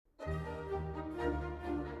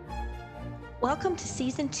Welcome to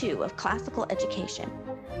Season 2 of Classical Education,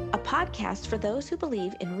 a podcast for those who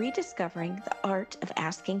believe in rediscovering the art of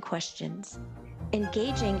asking questions,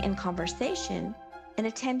 engaging in conversation, and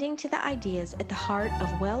attending to the ideas at the heart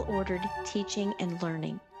of well-ordered teaching and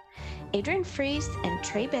learning. Adrian Fries and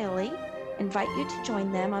Trey Bailey invite you to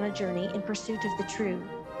join them on a journey in pursuit of the true,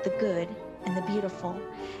 the good, and the beautiful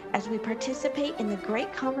as we participate in the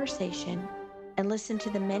great conversation and listen to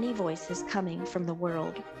the many voices coming from the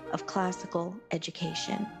world of classical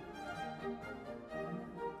education.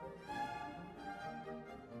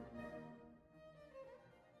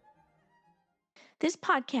 This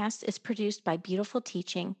podcast is produced by Beautiful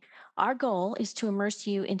Teaching. Our goal is to immerse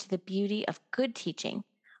you into the beauty of good teaching.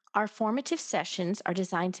 Our formative sessions are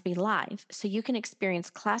designed to be live, so you can experience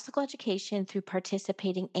classical education through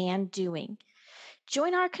participating and doing.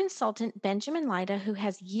 Join our consultant, Benjamin Lyda, who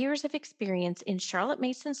has years of experience in Charlotte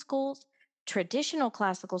Mason schools, traditional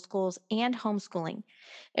classical schools, and homeschooling.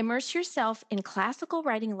 Immerse yourself in classical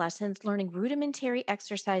writing lessons, learning rudimentary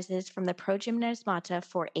exercises from the Progymnasmata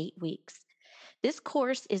for 8 weeks. This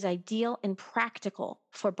course is ideal and practical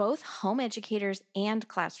for both home educators and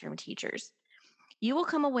classroom teachers. You will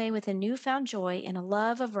come away with a newfound joy and a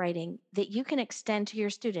love of writing that you can extend to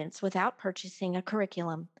your students without purchasing a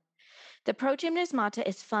curriculum. The Progymnasmata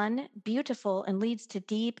is fun, beautiful, and leads to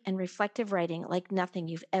deep and reflective writing like nothing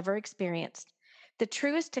you've ever experienced. The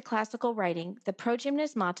truest to classical writing, the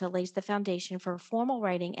Progymnasmata lays the foundation for formal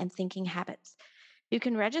writing and thinking habits. You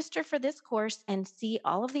can register for this course and see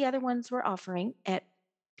all of the other ones we're offering at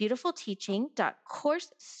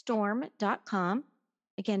beautifulteaching.coursestorm.com.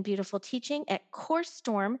 Again,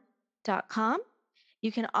 beautifulteaching@coursestorm.com.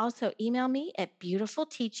 You can also email me at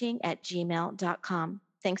beautifulteaching@gmail.com.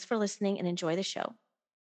 Thanks for listening and enjoy the show.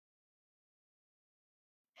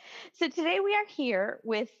 So today we are here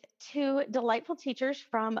with two delightful teachers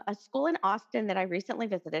from a school in Austin that I recently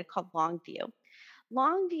visited called Longview.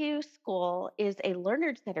 Longview School is a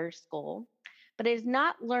learner-centered school, but it is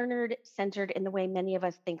not learner-centered in the way many of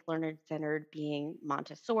us think learner-centered, being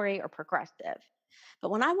Montessori or progressive.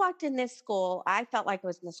 But when I walked in this school, I felt like I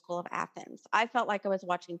was in the School of Athens. I felt like I was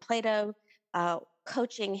watching Plato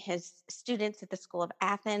coaching his students at the School of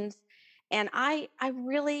Athens. And I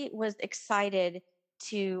really was excited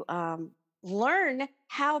to learn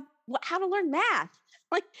how to learn math.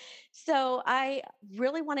 Like, so I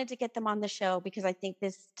really wanted to get them on the show because I think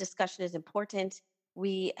this discussion is important.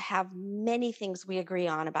 We have many things we agree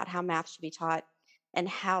on about how math should be taught and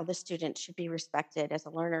how the student should be respected as a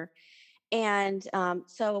learner. And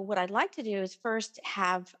so, what I'd like to do is first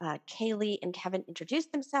have Kaylee and Kevin introduce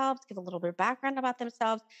themselves, give a little bit of background about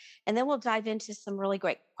themselves, and then we'll dive into some really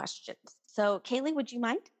great questions. So, Kaylee, would you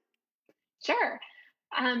mind? Sure.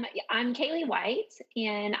 I'm Kaylee White,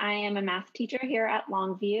 and I am a math teacher here at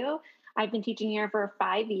Longview. I've been teaching here for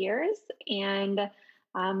 5 years, and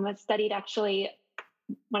I studied actually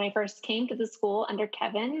when I first came to the school under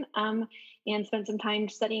Kevin, and spent some time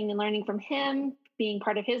studying and learning from him, being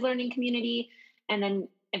part of his learning community, and then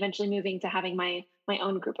eventually moving to having my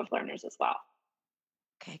own group of learners as well.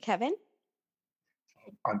 Okay, Kevin.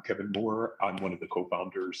 I'm Kevin Moore. I'm one of the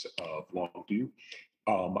co-founders of Longview.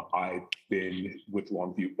 I've been with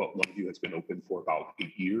Longview, but Longview has been open for about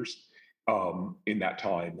 8 years. In that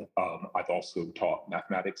time, I've also taught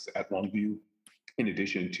mathematics at Longview, in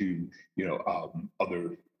addition to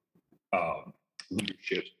other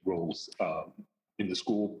leadership roles in the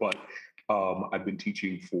school. But I've been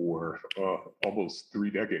teaching for almost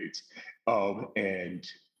 3 decades, and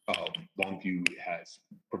Longview has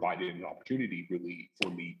provided an opportunity really for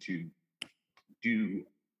me to do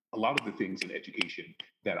a lot of the things in education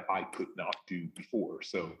that I could not do before.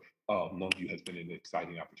 So Longview has been an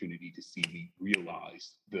exciting opportunity to see me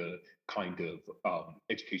realize the kind of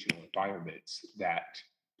educational environments that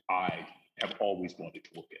I have always wanted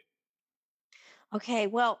to work in. Okay,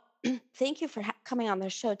 well, thank you for coming on the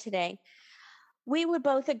show today. We would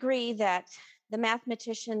both agree that The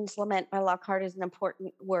Mathematicians' Lament by Lockhart is an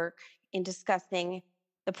important work in discussing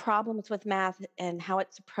the problems with math and how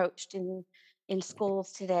it's approached in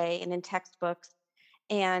schools today and in textbooks.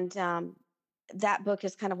 And that book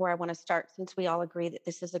is kind of where I want to start, since we all agree that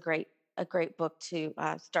this is a great book to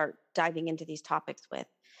start diving into these topics with.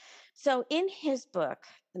 So in his book,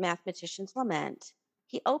 The Mathematician's Lament,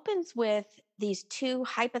 he opens with these two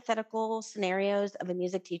hypothetical scenarios of a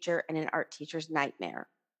music teacher and an art teacher's nightmare.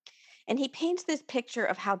 And he paints this picture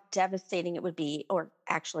of how devastating it would be, or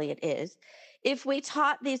actually it is, if we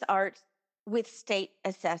taught these arts with state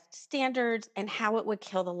assessed standards, and how it would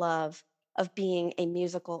kill the love of being a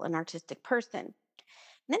musical and artistic person. And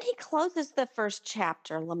then he closes the first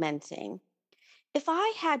chapter lamenting, If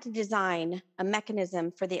I had to design a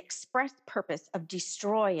mechanism for the express purpose of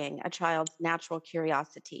destroying a child's natural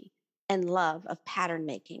curiosity and love of pattern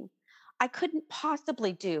making, I couldn't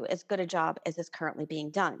possibly do as good a job as is currently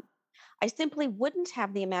being done. I simply wouldn't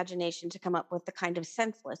have the imagination to come up with the kind of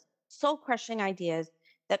senseless, soul crushing ideas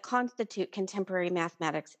that constitute contemporary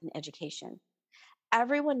mathematics and education.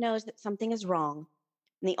 Everyone knows that something is wrong,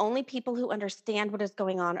 and the only people who understand what is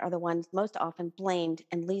going on are the ones most often blamed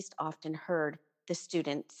and least often heard, the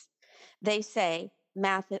students. They say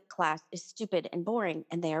math class is stupid and boring,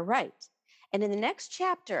 and they are right. And in the next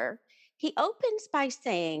chapter, he opens by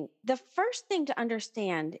saying the first thing to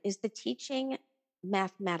understand is the teaching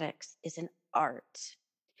mathematics is an art.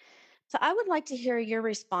 So I would like to hear your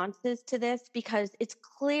responses to this because it's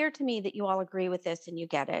clear to me that you all agree with this and you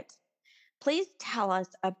get it. Please tell us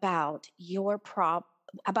about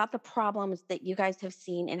about the problems that you guys have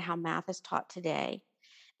seen in how math is taught today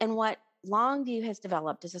and what Longview has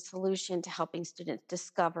developed as a solution to helping students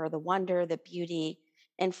discover the wonder, the beauty,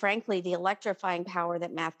 and frankly, the electrifying power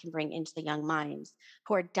that math can bring into the young minds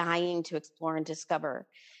who are dying to explore and discover.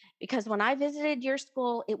 Because when I visited your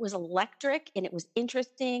school, it was electric and it was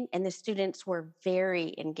interesting, and the students were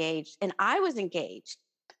very engaged, and I was engaged.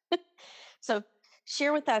 So,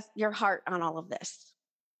 share with us your heart on all of this.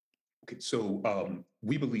 Okay, so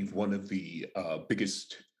we believe one of the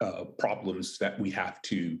biggest problems that we have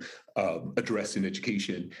to address in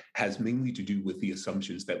education has mainly to do with the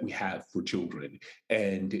assumptions that we have for children.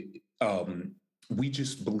 And we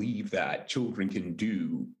just believe that children can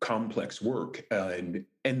do complex work, and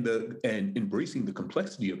embracing the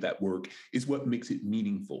complexity of that work is what makes it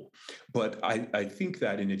meaningful. But I think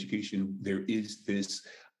that in education, there is this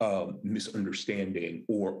misunderstanding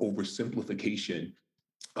or oversimplification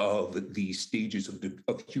of the stages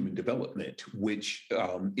of human development, which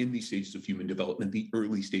in these stages of human development, the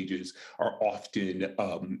early stages are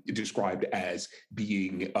often described as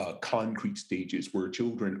being concrete stages where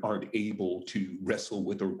children aren't able to wrestle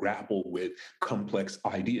with or grapple with complex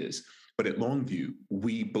ideas. But at Longview,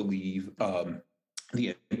 we believe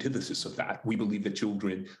the antithesis of that. We believe that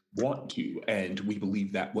children want to, and we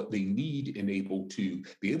believe that what they need and able to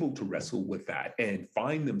be able to wrestle with that and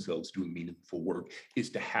find themselves doing meaningful work is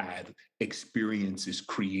to have experiences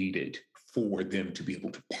created for them to be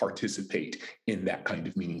able to participate in that kind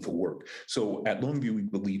of meaningful work. So at Longview, we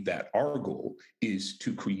believe that our goal is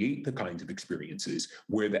to create the kinds of experiences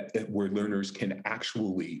where learners can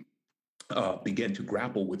actually begin to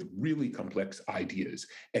grapple with really complex ideas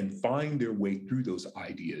and find their way through those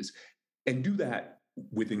ideas and do that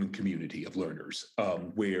within a community of learners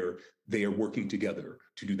where they are working together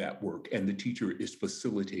to do that work. And the teacher is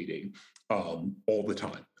facilitating all the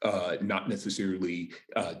time, not necessarily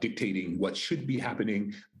dictating what should be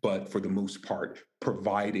happening, but for the most part,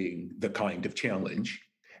 providing the kind of challenge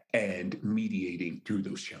and mediating through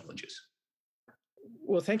those challenges.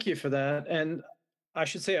 Well, thank you for that. And I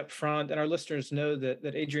should say up front, and our listeners know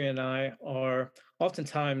that Adrian and I are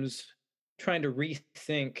oftentimes trying to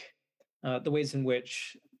rethink the ways in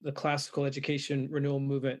which the classical education renewal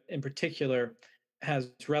movement in particular has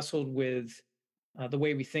wrestled with the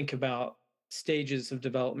way we think about stages of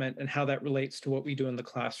development and how that relates to what we do in the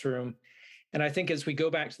classroom. And I think as we go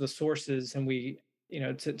back to the sources and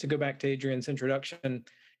to go back to Adrian's introduction,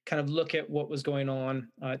 kind of look at what was going on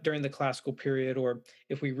during the classical period, or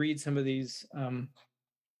if we read some of these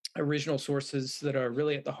original sources that are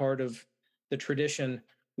really at the heart of the tradition,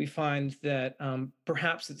 we find that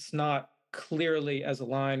perhaps it's not clearly as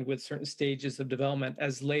aligned with certain stages of development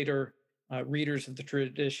as later readers of the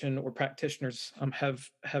tradition or practitioners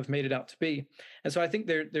have made it out to be. And so I think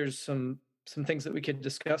there's some things that we could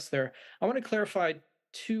discuss there. I want to clarify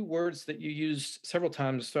two words that you used several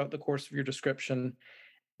times throughout the course of your description,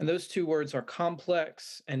 and those two words are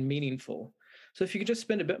complex and meaningful. So if you could just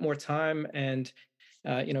spend a bit more time and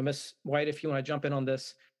Miss White, if you want to jump in on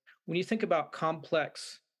this, when you think about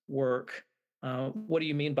complex work, what do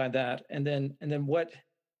you mean by that? And then what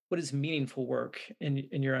is meaningful work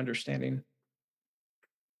in your understanding?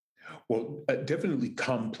 Well, definitely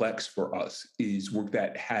complex for us is work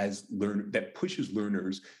that pushes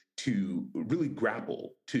learners to really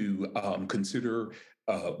grapple, to consider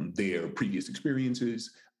their previous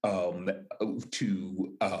experiences, um,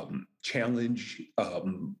 to challenge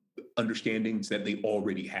understandings that they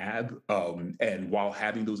already have. And while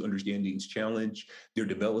having those understandings challenged, they're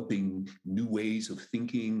developing new ways of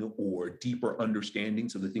thinking or deeper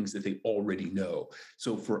understandings of the things that they already know.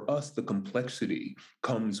 So for us, the complexity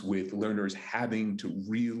comes with learners having to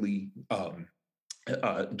really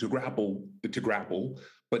to grapple,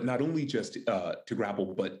 but not only just to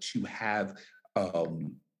grapple, but to have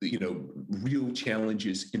real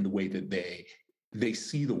challenges in the way that they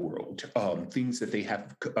see the world, things that they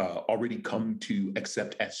have already come to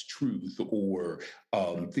accept as truth, or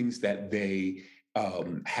things that they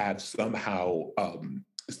have somehow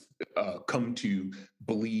come to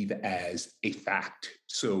believe as a fact.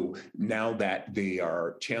 So now that they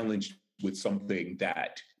are challenged with something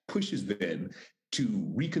that pushes them to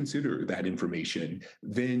reconsider that information,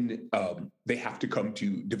 then they have to come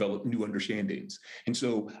to develop new understandings. And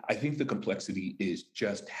so I think the complexity is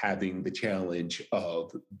just having the challenge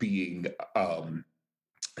of being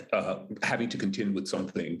having to contend with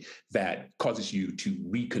something that causes you to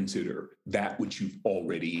reconsider that which you've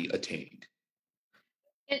already attained.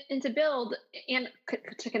 And to build and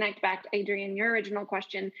to connect back to Adrian, your original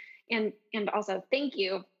question, and also thank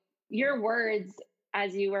you. Your words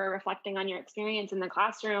as you were reflecting on your experience in the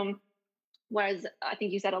classroom was, I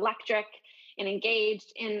think you said, electric and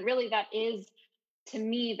engaged, and really that is, to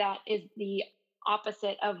me, that is the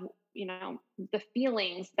opposite of the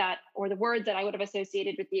feelings that, or the words that I would have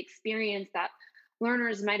associated with the experience that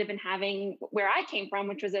learners might have been having where I came from,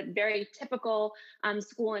 which was a very typical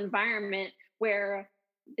school environment where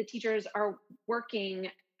the teachers are working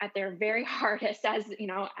at their very hardest, as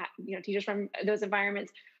teachers from those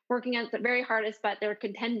environments working at the very hardest, but they're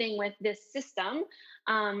contending with this system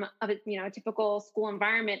of a typical school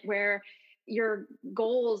environment where your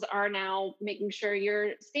goals are now making sure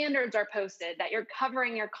your standards are posted, that you're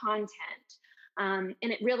covering your content. And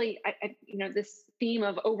it really, this theme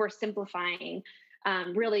of oversimplifying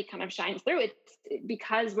really kind of shines through. It's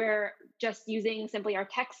because we're just using simply our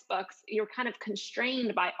textbooks, you're kind of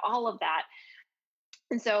constrained by all of that.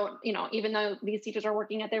 And so, even though these teachers are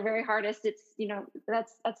working at their very hardest, it's,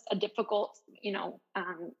 that's a difficult,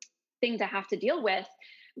 thing to have to deal with.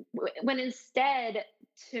 When instead,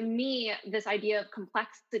 to me, this idea of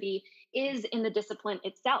complexity is in the discipline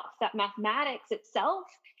itself, that mathematics itself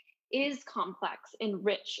is complex and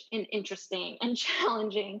rich and interesting and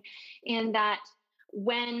challenging. And that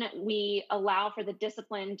when we allow for the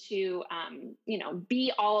discipline to,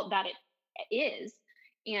 be all that it is,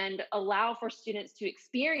 and allow for students to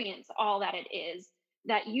experience all that it is,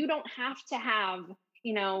 that you don't have to have,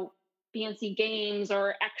 fancy games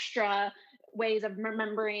or extra ways of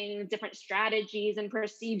remembering different strategies and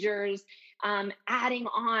procedures, adding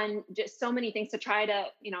on just so many things to try to,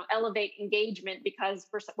 elevate engagement, because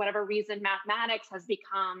for whatever reason, mathematics has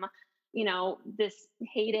become, this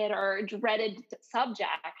hated or dreaded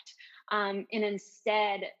subject. And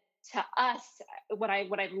instead, to us, what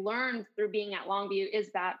I've learned through being at Longview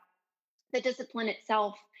is that the discipline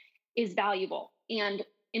itself is valuable and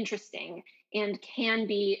interesting and can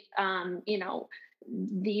be,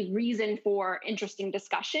 the reason for interesting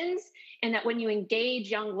discussions. And that when you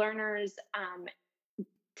engage young learners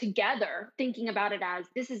together, thinking about it as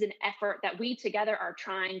this is an effort that we together are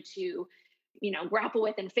trying to, grapple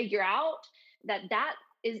with and figure out, that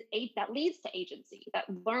leads to agency, that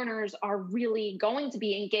learners are really going to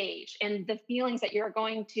be engaged. And the feelings that you're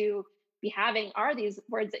going to be having are these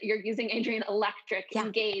words that you're using, Adrian: electric, Yeah.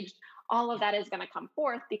 engaged. All of that is going to come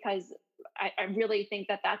forth, because I really think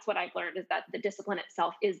that that's what I've learned, is that the discipline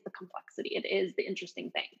itself is the complexity. It is the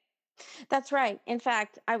interesting thing. That's right. In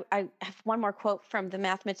fact, I have one more quote from the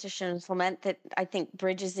Mathematicians' Lament that I think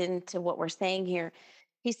bridges into what we're saying here.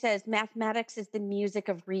 He says, "Mathematics is the music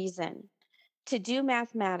of reason. To do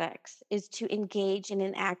mathematics is to engage in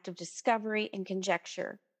an act of discovery and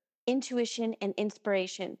conjecture, intuition and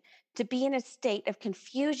inspiration, to be in a state of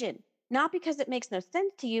confusion, not because it makes no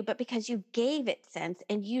sense to you, but because you gave it sense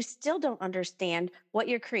and you still don't understand what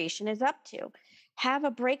your creation is up to. Have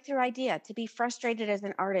a breakthrough idea, to be frustrated as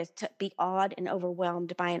an artist, to be awed and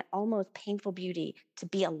overwhelmed by an almost painful beauty, to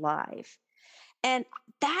be alive." And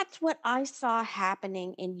that's what I saw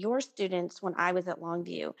happening in your students when I was at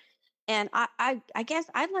Longview. And I guess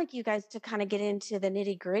I'd like you guys to kind of get into the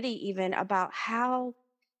nitty gritty even about how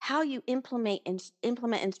you implement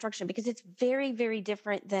instruction, because it's very, very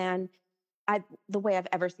different than the way I've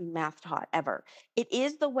ever seen math taught ever. It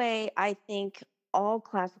is the way I think all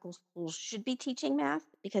classical schools should be teaching math,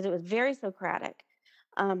 because it was very Socratic.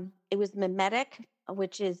 It was mimetic,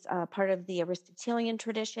 which is part of the Aristotelian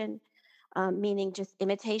tradition, meaning just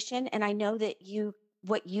imitation. And I know that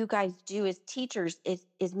what you guys do as teachers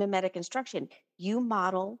is mimetic instruction. You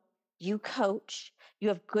model, you coach, you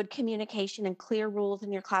have good communication and clear rules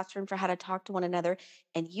in your classroom for how to talk to one another,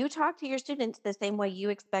 and you talk to your students the same way you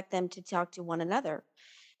expect them to talk to one another.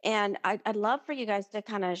 And I'd love for you guys to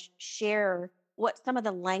kind of share what some of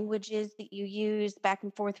the languages that you use back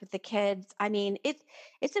and forth with the kids. I mean,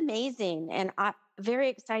 it's amazing and very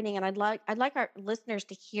exciting, and I'd like our listeners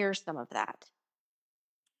to hear some of that.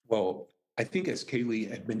 Well, I think as Kaylee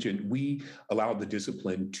had mentioned, we allow the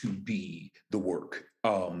discipline to be the work.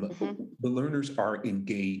 Hmm. The learners are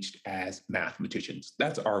engaged as mathematicians.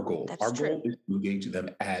 That's our goal. That's Our true. goal is to engage them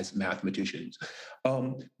as mathematicians.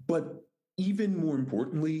 But even more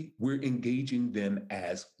importantly, we're engaging them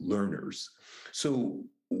as learners. So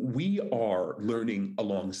we are learning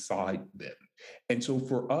alongside them. And so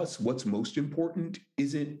for us, what's most important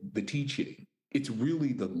isn't the teaching, it's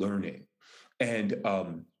really the learning. And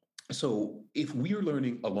so if we're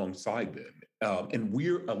learning alongside them, and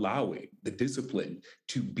we're allowing the discipline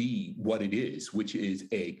to be what it is, which is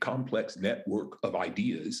a complex network of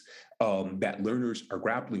ideas that learners are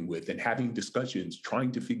grappling with and having discussions,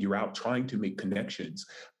 trying to figure out, trying to make connections,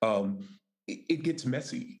 it gets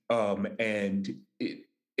messy. And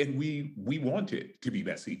we want it to be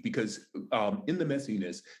messy because in the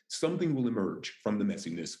messiness, something will emerge from the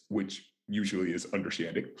messiness, which usually is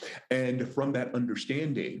understanding. And from that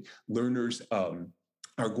understanding, learners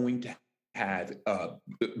are going to have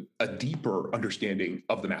a deeper understanding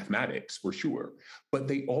of the mathematics for sure, but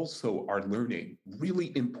they also are learning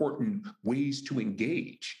really important ways to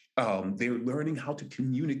engage. They're learning how to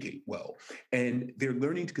communicate well, and they're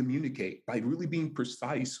learning to communicate by really being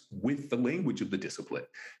precise with the language of the discipline.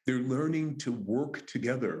 They're learning to work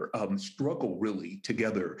together, struggle really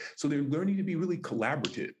together. So they're learning to be really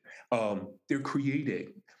collaborative. They're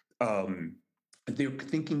creating. Um, they're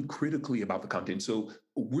thinking critically about the content. So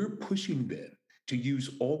we're pushing them to use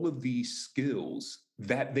all of these skills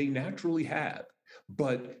that they naturally have,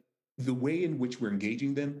 but the way in which we're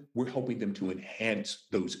engaging them, we're helping them to enhance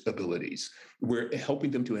those abilities. We're helping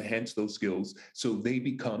them to enhance those skills so they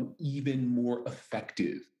become even more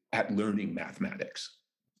effective at learning mathematics.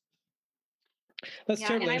 That's Yeah, and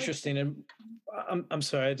terribly I would, interesting. And I'm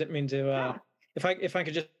sorry, I didn't mean to. yeah. If I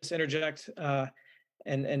could just interject,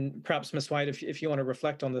 and perhaps Miss White, if you want to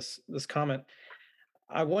reflect on this comment,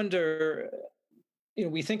 I wonder.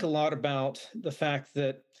 We think a lot about the fact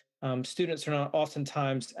that students are not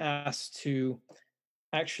oftentimes asked to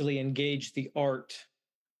actually engage the art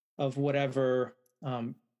of whatever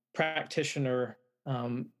practitioner.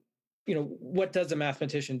 What does a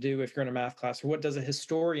mathematician do if you're in a math class, or what does a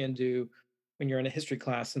historian do when you're in a history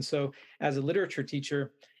class? And so, as a literature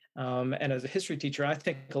teacher and as a history teacher, I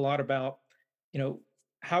think a lot about, you know,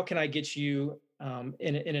 how can I get you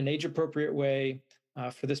in an age appropriate way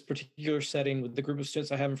for this particular setting with the group of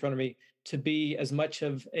students I have in front of me to be as much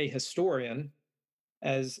of a historian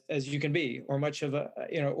as you can be, or much of a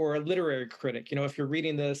or a literary critic. If you're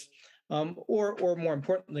reading this, or more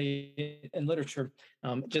importantly in literature,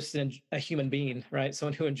 just a human being, right?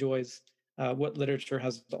 Someone who enjoys what literature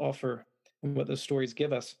has to offer and what those stories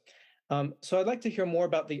give us. So I'd like to hear more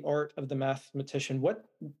about the art of the mathematician.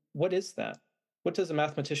 What is that? What does a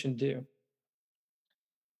mathematician do?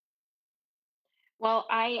 Well,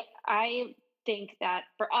 I think that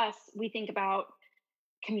for us, we think about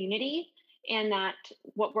community, and that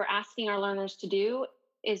what we're asking our learners to do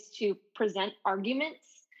is to present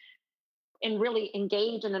arguments and really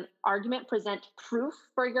engage in an argument, present proof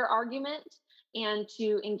for your argument, and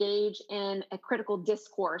to engage in a critical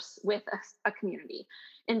discourse with a community.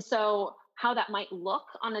 And so, how that might look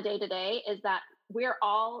on a day to day is that we're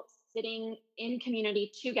all sitting in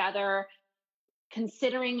community together,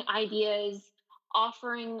 considering ideas,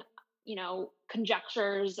 offering,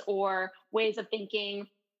 conjectures or ways of thinking,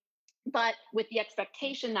 but with the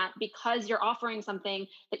expectation that because you're offering something,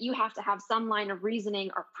 that you have to have some line of reasoning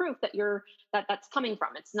or proof that's coming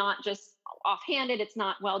from. It's not just offhanded. It's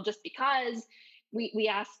not, well, just because. We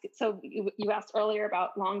ask. So you asked earlier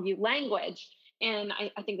about Longview language, and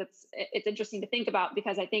I think it's interesting to think about,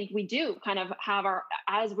 because I think we do kind of have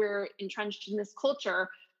as we're entrenched in this culture,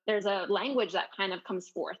 there's a language that kind of comes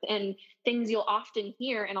forth, and things you'll often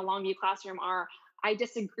hear in a Longview classroom are, I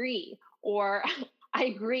disagree, or I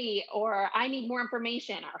agree, or I need more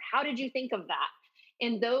information, or how did you think of that?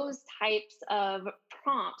 And those types of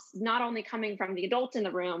prompts, not only coming from the adults in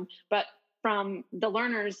the room, but from the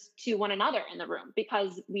learners to one another in the room,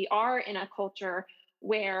 because we are in a culture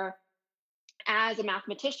where, as a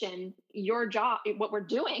mathematician, your job, what we're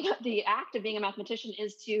doing, the act of being a mathematician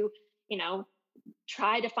is to,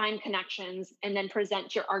 try to find connections and then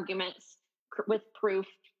present your arguments with proof,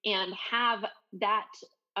 and have that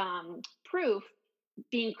proof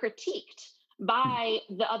being critiqued by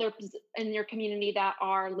the others in your community that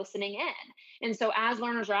are listening in. And so, as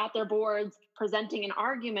learners are at their boards presenting an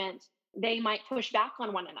argument, they might push back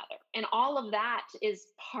on one another. And all of that is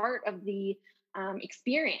part of the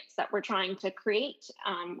experience that we're trying to create,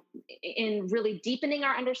 in really deepening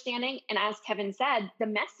our understanding. And as Kevin said, the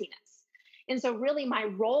messiness. And so, really, my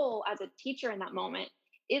role as a teacher in that moment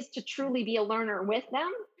is to truly be a learner with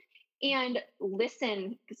them and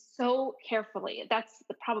listen so carefully. That's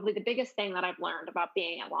probably the biggest thing that I've learned about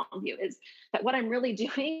being at Longview is that what I'm really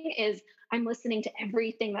doing is I'm listening to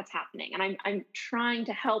everything that's happening, and I'm trying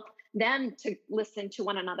to help them to listen to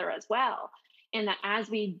one another as well. And that as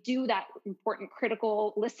we do that important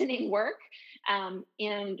critical listening work,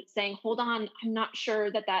 and saying, hold on, I'm not sure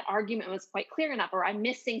that that argument was quite clear enough, or I'm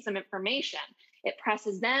missing some information, it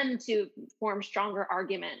presses them to form stronger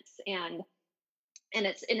arguments. And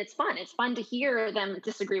it's fun. It's fun to hear them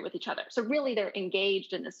disagree with each other. So really, they're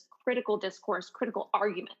engaged in this critical discourse, critical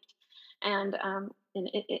argument, and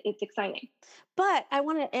it's exciting. But I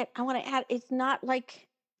want to add, it's not like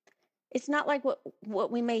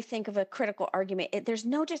what we may think of a critical argument. There's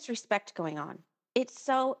no disrespect going on. It's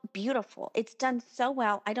so beautiful. It's done so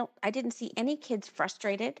well. I didn't see any kids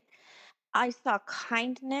frustrated. I saw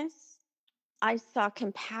kindness. I saw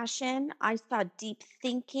compassion. I saw deep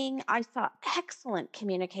thinking. I saw excellent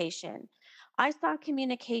communication. I saw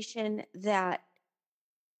communication that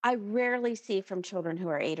I rarely see from children who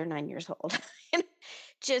are 8 or 9 years old.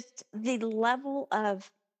 Just the level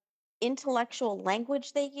of intellectual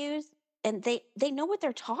language they use, and they know what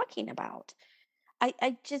they're talking about.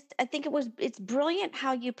 I think it's brilliant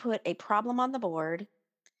how you put a problem on the board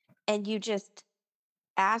and you just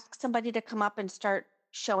ask somebody to come up and start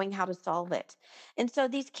showing how to solve it. And so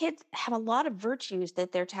these kids have a lot of virtues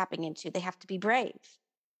that they're tapping into. They have to be brave.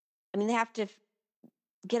 I mean, they have to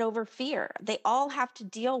get over fear. They all have to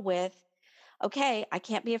deal with, okay, I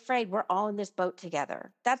can't be afraid. We're all in this boat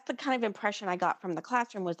together. That's the kind of impression I got from the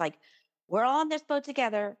classroom was like, we're all in this boat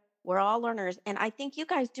together. We're all learners. And I think you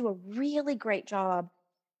guys do a really great job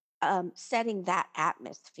setting that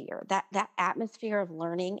atmosphere. That atmosphere of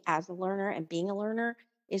learning as a learner and being a learner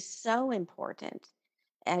is so important.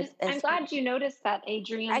 I'm As glad you noticed that,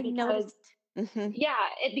 Adrian, I because noticed. Mhm. yeah,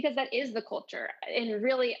 because that is the culture. And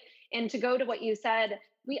really, and to go to what you said,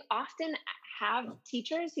 we often have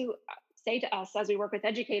teachers who say to us as we work with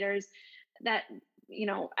educators that,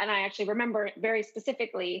 and I actually remember very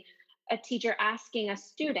specifically a teacher asking a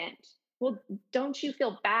student, well, don't you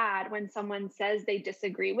feel bad when someone says they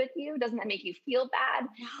disagree with you? Doesn't that make you feel bad?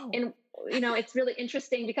 No, And it's really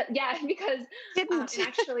interesting because yeah, because didn't. and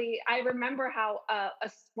actually I remember how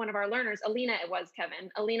one of our learners, Alina, it was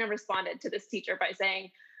Kevin, Alina responded to this teacher by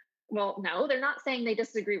saying, well, no, they're not saying they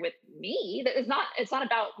disagree with me. It's not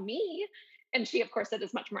about me. And she, of course, said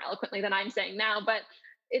this much more eloquently than I'm saying now, but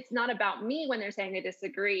it's not about me when they're saying they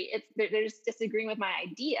disagree. They're just disagreeing with my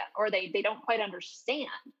idea, or they don't quite understand.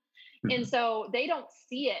 And Mhm. so they don't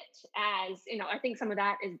see it as, I think some of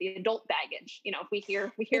that is the adult baggage. If we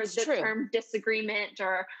hear It's the true. term disagreement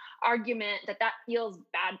or argument, that feels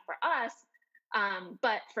bad for us.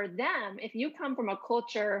 But for them, if you come from a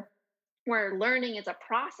culture where learning is a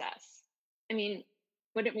process, I mean,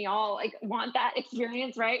 wouldn't we all like want that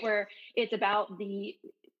experience, right? Where it's about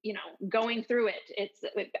going through it. It's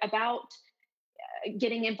about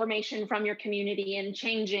getting information from your community and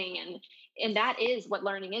changing, and that is what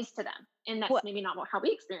learning is to them. And that's What maybe not how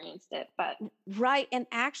we experienced it, but right? And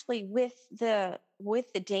actually, with the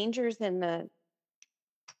dangers and the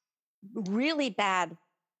really bad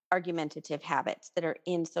argumentative habits that are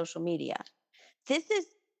in social media, this is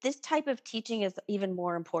this type of teaching is even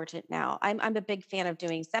more important now. I'm a big fan of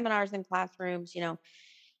doing seminars in classrooms,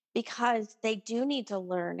 because they do need to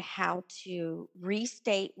learn how to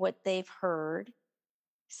restate what they've heard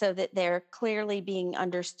so that they're clearly being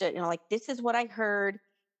understood. Like this is what I heard,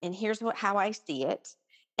 and here's how I see it.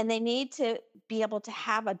 And they need to be able to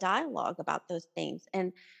have a dialogue about those things.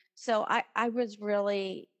 And so I was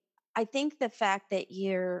really, I think the fact that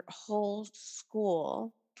your whole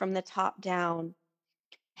school from the top down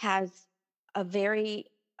has a very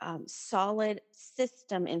solid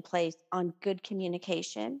system in place on good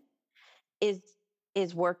communication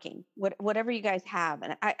is working. Whatever you guys have,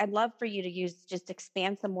 and I'd love for you to just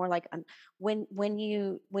expand some more. Like when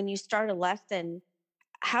you start a lesson,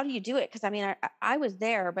 how do you do it? Because I mean, I was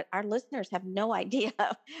there, but our listeners have no idea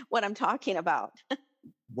what I'm talking about.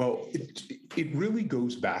 Well, it really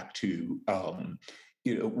goes back to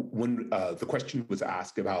when the question was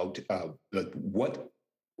asked about like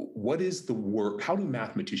what is the work? How do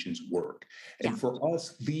mathematicians work? Yeah. And for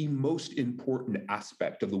us, the most important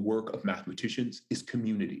aspect of the work of mathematicians is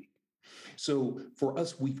community. So for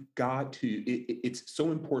us, we've got to. It's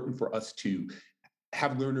so important for us to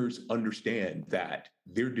have learners understand that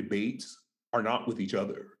their debates are not with each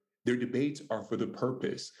other. Their debates are for the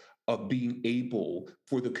purpose of being able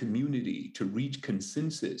for the community to reach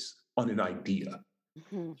consensus on an idea.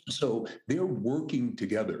 Mhm. So they're working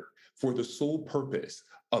together for the sole purpose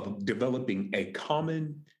of developing a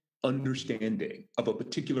common understanding of a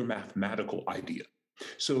particular mathematical idea.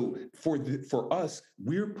 So for us,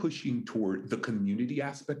 we're pushing toward the community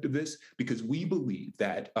aspect of this because we believe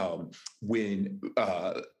that when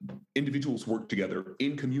individuals work together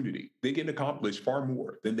in community, they can accomplish far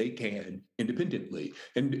more than they can independently.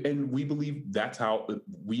 And we believe that's how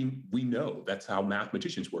we know that's how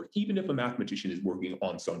mathematicians work. Even if a mathematician is working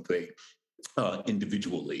on something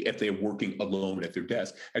individually, if they're working alone at their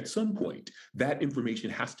desk, at some point, that information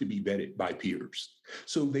has to be vetted by peers.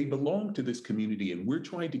 So they belong to this community, and we're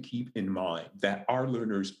trying to keep in mind that our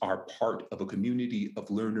learners are part of a community of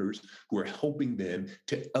learners who are helping them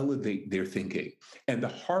to elevate their thinking. And the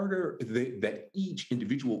harder that each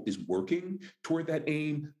individual is working toward that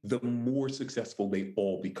aim, the more successful they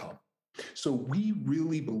all become. So we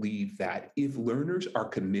really believe that if learners are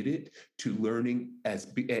committed to learning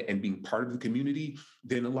and being part of the community,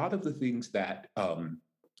 then a lot of the things that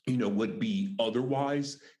would be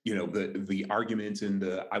otherwise, the arguments and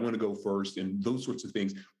the I want to go first and those sorts of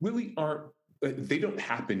things really aren't. They don't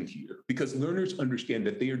happen here because learners understand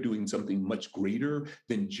that they are doing something much greater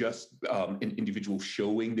than just an individual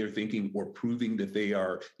showing their thinking or proving that they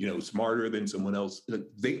are, smarter than someone else.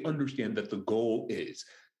 They understand that the goal is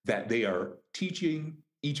that they are teaching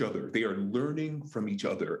each other, they are learning from each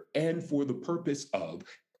other, and for the purpose of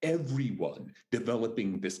everyone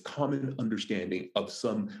developing this common understanding of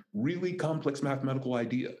some really complex mathematical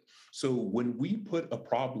idea. So when we put a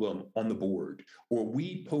problem on the board or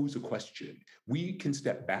we pose a question, we can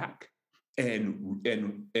step back and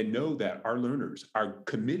know that our learners are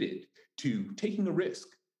committed to taking a risk,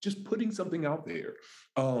 just putting something out there,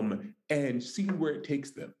 and seeing where it takes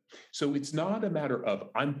them. So it's not a matter of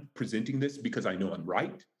I'm presenting this because I know I'm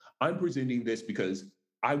right. I'm presenting this because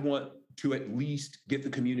I want to at least get the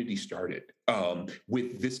community started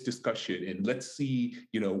with this discussion, and let's see,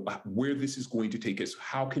 where this is going to take us.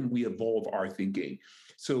 How can we evolve our thinking?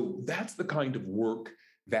 So that's the kind of work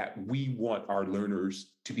that we want our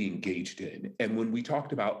learners to be engaged in. And when we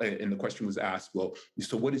talked about, and the question was asked, well,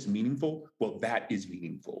 so what is meaningful? Well, that is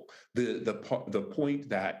meaningful. The point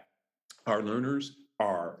that our learners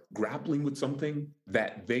are grappling with something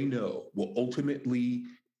that they know will ultimately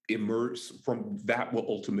emerge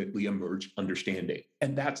understanding.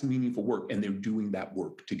 And that's meaningful work. And they're doing that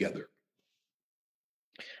work together.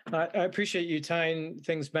 I appreciate you tying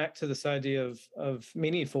things back to this idea of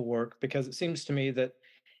meaningful work, because it seems to me that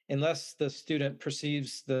unless the student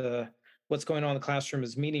perceives what's going on in the classroom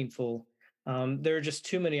as meaningful, there are just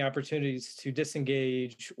too many opportunities to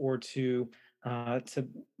disengage or to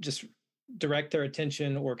just direct their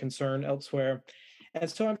attention or concern elsewhere. And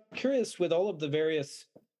so I'm curious, with all of the various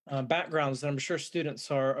backgrounds that I'm sure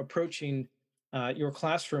students are approaching your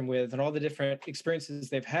classroom with, and all the different experiences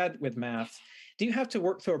they've had with math, do you have to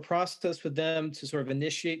work through a process with them to sort of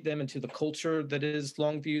initiate them into the culture that is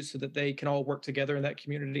Longview so that they can all work together in that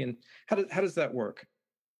community? And how does that work?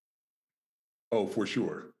 Oh, for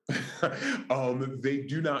sure. They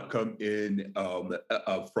do not come in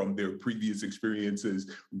from their previous experiences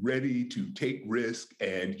ready to take risk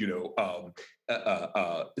and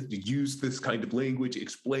use this kind of language,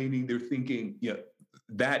 explaining their thinking.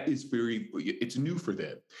 That is it's new for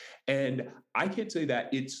them, and I can't say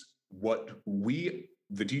that it's what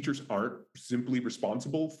the teachers aren't simply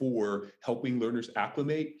responsible for helping learners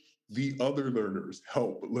acclimate. The other learners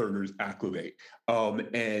help learners acclimate.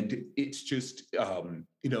 And it's just,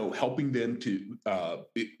 helping them to,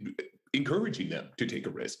 encouraging them to take a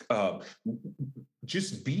risk.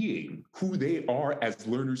 Just being who they are as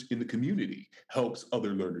learners in the community helps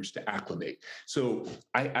other learners to acclimate. So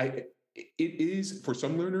it is, for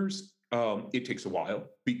some learners, it takes a while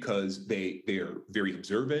because they're very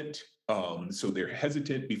observant. So they're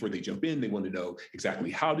hesitant before they jump in. They want to know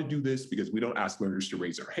exactly how to do this because we don't ask learners to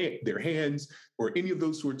raise their hands or any of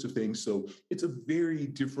those sorts of things. So it's a very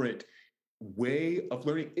different way of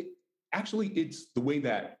learning. It's the way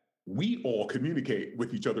that we all communicate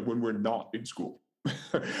with each other when we're not in school.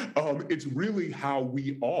 It's really how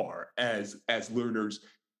we are as learners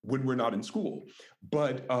when we're not in school.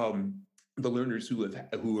 But the learners who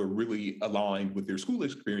are really aligned with their school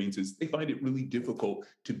experiences, they find it really difficult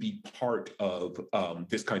to be part of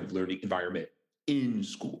this kind of learning environment in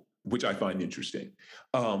school, which I find interesting.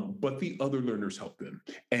 But the other learners help them.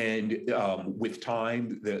 And with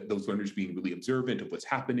time, those learners being really observant of what's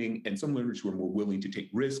happening, and some learners who are more willing to take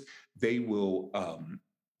risks, they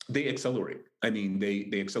accelerate. I mean, they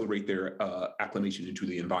accelerate their acclimation into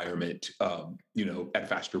the environment, at a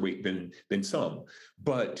faster rate than some.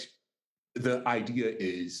 But the idea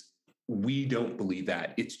is we don't believe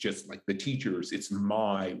that. It's just like the teachers, it's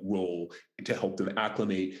my role to help them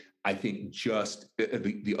acclimate. I think just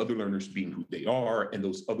the other learners being who they are and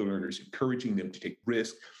those other learners encouraging them to take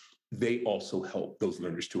risks, they also help those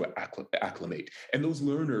learners to acclimate. And those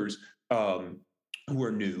learners who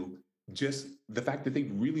are new, just the fact that they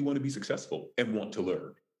really want to be successful and want to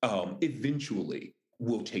learn, eventually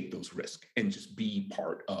will take those risks and just be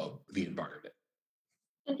part of the environment.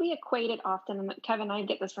 And we equate it often, and Kevin, I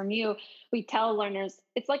get this from you. We tell learners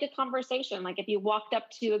it's like a conversation. Like if you walked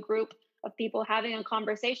up to a group of people having a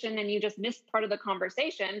conversation and you just missed part of the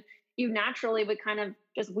conversation, you naturally would kind of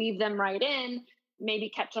just weave them right in, maybe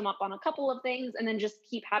catch them up on a couple of things, and then just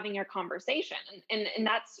keep having your conversation. And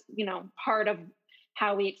that's part of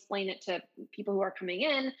how we explain it to people who are coming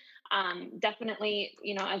in. Definitely,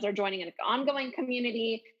 as they're joining an ongoing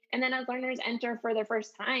community, and then as learners enter for the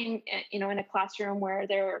first time, in a classroom where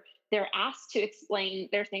they're asked to explain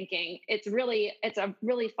their thinking, it's a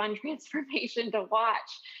really fun transformation to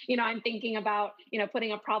watch. I'm thinking about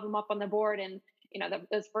putting a problem up on the board, and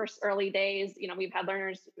those first early days, we've had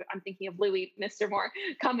learners, I'm thinking of Louis, Mr. Moore,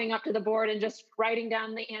 coming up to the board and just writing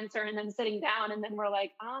down the answer and then sitting down, and then we're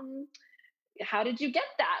like, how did you get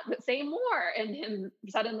that? But say more. And him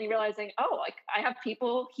suddenly realizing, oh, like I have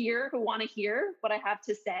people here who want to hear what I have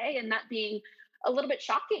to say, and that being a little bit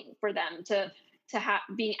shocking for them to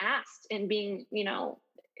being asked and being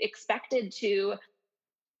expected to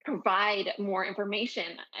provide more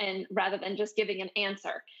information, and rather than just giving an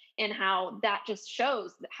answer, and how that just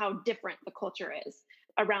shows how different the culture is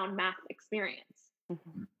around math experience.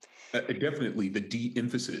 Mhm. Definitely the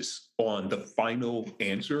de-emphasis on the final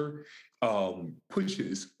answer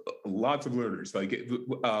pushes lots of learners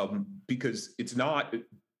because it's not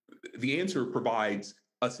the answer provides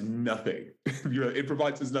us nothing. It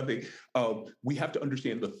provides us nothing. We have to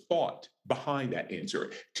understand the thought behind that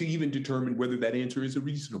answer to even determine whether that answer is a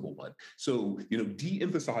reasonable one. So,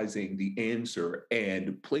 de-emphasizing the answer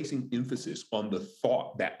and placing emphasis on the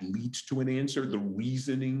thought that leads to an answer, the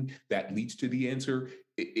reasoning that leads to the answer,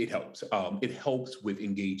 it helps. It helps with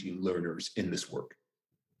engaging learners in this work.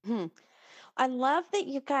 Hmm. I love that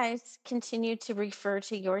you guys continue to refer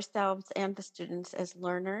to yourselves and the students as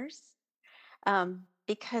learners,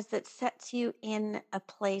 because it sets you in a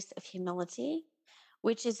place of humility,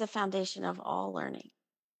 which is the foundation of all learning,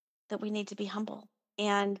 that we need to be humble.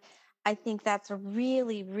 And I think that's a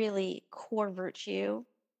really, really core virtue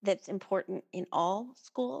that's important in all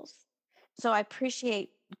schools. So I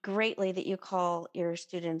appreciate greatly that you call your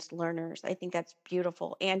students learners. I think that's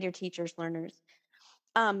beautiful, and your teachers learners.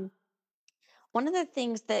 Um, One of the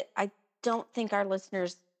things that I don't think our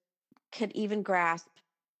listeners could even grasp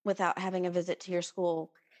without having a visit to your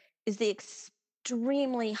school is the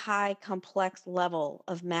extremely high, complex level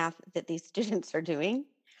of math that these students are doing.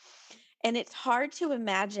 And it's hard to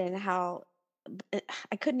imagine how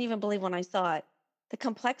I couldn't even believe when I saw it, the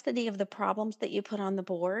complexity of the problems that you put on the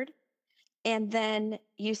board. And then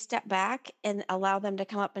you step back and allow them to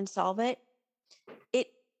come up and solve it. It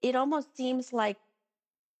it almost seems like,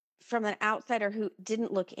 from an outsider who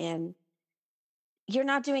didn't look in, you're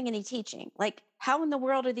not doing any teaching. Like, how in the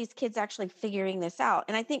world are these kids actually figuring this out?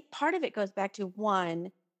 And I think part of it goes back to,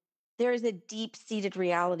 one, there is a deep seated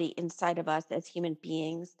reality inside of us as human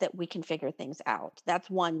beings that we can figure things out. That's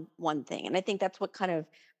one thing. And I think that's what kind of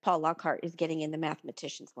Paul Lockhart is getting in the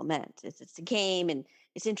Mathematicians Lament. It's a game, and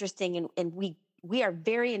it's interesting, and we are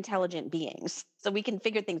very intelligent beings. So we can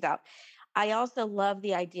figure things out. I also love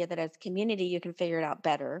the idea that as a community you can figure it out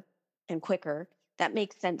better and quicker. That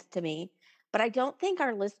makes sense to me. But I don't think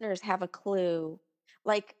our listeners have a clue.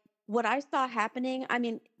 Like, what I saw happening, I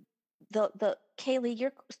mean, the Kaylee,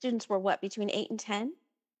 your students were what, between 8 and 10?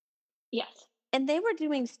 Yes. And they were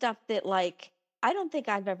doing stuff that, like, I don't think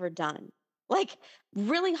I've ever done. Like,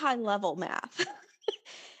 really high level math.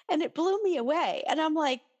 And it blew me away. And I'm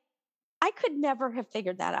like, I could never have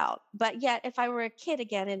figured that out. But yet, if I were a kid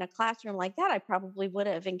again in a classroom like that, I probably would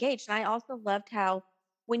have engaged. And I also loved how,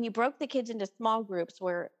 when you broke the kids into small groups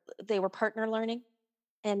where they were partner learning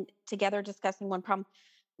and together discussing one problem,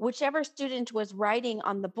 whichever student was writing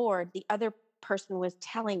on the board, the other person was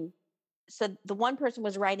telling. So the one person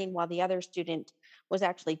was writing while the other student was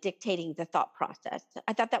actually dictating the thought process.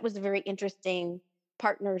 I thought that was a very interesting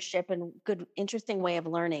partnership and good, interesting way of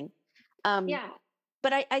learning. Um, Yeah.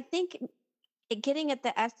 but I think getting at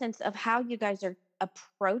the essence of how you guys are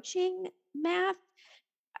approaching math,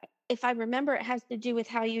 if I remember, it has to do with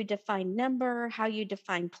how you define number, how you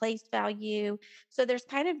define place value. So there's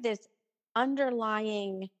kind of this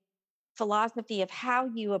underlying philosophy of how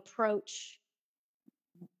you approach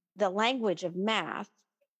the language of math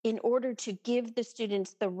in order to give the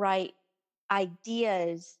students the right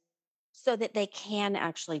ideas so that they can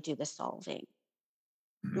actually do the solving.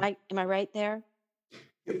 Am I right there?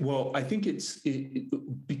 Well, I think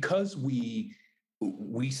because we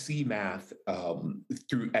see math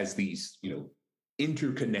through as these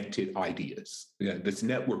interconnected ideas, this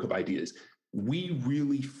network of ideas. We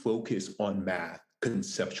really focus on math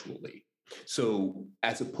conceptually. So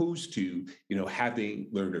as opposed to having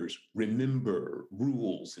learners remember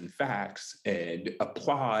rules and facts and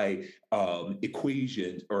apply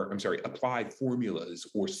equations, or I'm sorry, apply formulas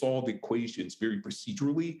or solve equations very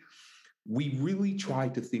procedurally, we really try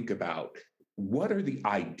to think about what are the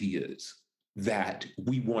ideas that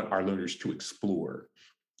we want our learners to explore.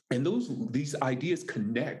 And these ideas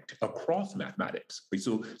connect across mathematics. Right?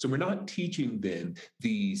 So we're not teaching them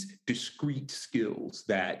these discrete skills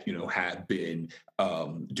that have been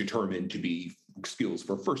determined to be skills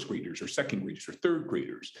for first graders or second graders or third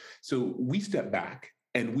graders. So we step back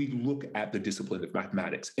and we look at the discipline of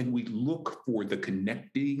mathematics and we look for the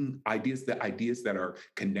connecting ideas, the ideas that are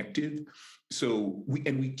connective. So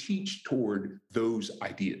we teach toward those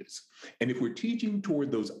ideas. And if we're teaching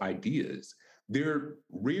toward those ideas, there are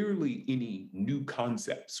rarely any new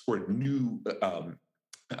concepts or new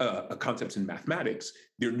concepts in mathematics.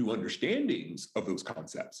 There are new understandings of those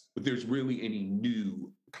concepts, but there's really any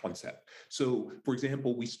new concept. So, for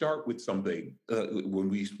example, we start with something when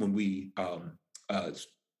we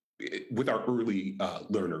with our early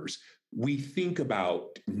learners, we think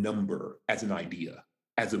about number as an idea,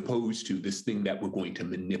 as opposed to this thing that we're going to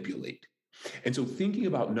manipulate. And so thinking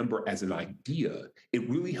about number as an idea, it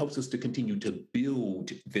really helps us to continue to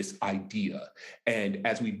build this idea. And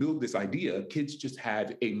as we build this idea, kids just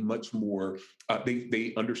have a much more,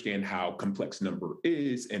 they understand how complex number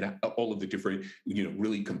is and all of the different,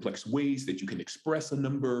 really complex ways that you can express a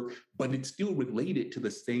number, but it's still related to the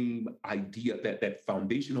same idea, that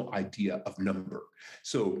foundational idea of number.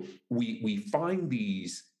 So we find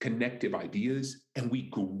these connective ideas and we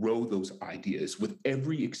grow those ideas with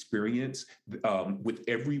every experience, with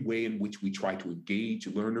every way in which we try to engage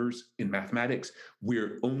learners in mathematics.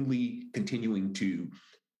 We're only continuing to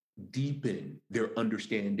deepen their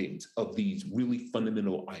understandings of these really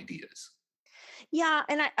fundamental ideas. Yeah,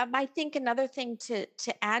 and I think another thing to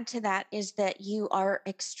add to that is that you are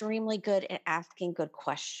extremely good at asking good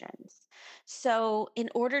questions. So, in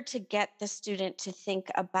order to get the student to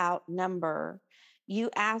think about number,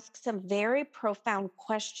 you ask some very profound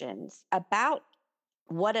questions about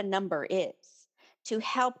what a number is to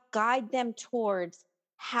help guide them towards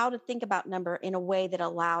how to think about number in a way that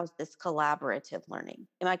allows this collaborative learning.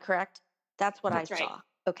 Am I correct? That's what I That's right. saw.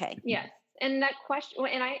 Okay. Yes. And that question,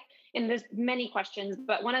 and there's many questions,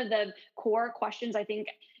 but one of the core questions I think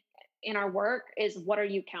in our work is, what are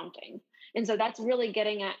you counting? And so that's really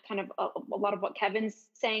getting at kind of a lot of what Kevin's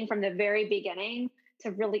saying from the very beginning,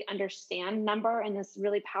 to really understand number in this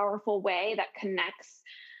really powerful way that connects,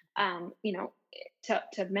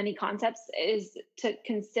 to many concepts, is to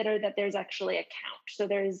consider that there's actually a count. So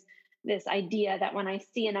there's this idea that when I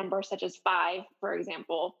see a number such as 5, for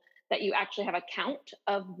example, that you actually have a count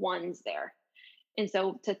of ones there. And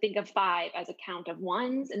so to think of 5 as a count of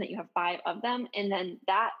ones and that you have 5 of them, and then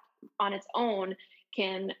that on its own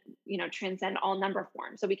can, transcend all number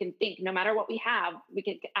forms. So we can think, no matter what we have, we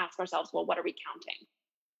can ask ourselves, well, what are we counting?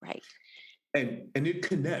 Right. And it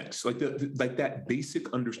connects, like like that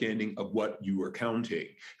basic understanding of what you are counting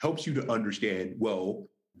helps you to understand, well,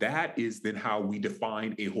 that is then how we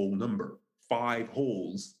define a whole number: 5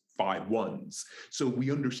 wholes, 5 ones. So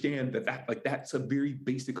we understand that's a very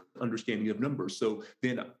basic understanding of numbers. So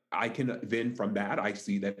then from that I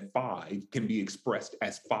see that 5 can be expressed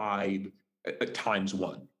as 5 times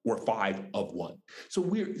 1 or 5 of 1. So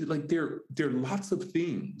we're like, there are lots of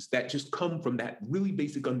things that just come from that really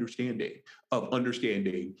basic understanding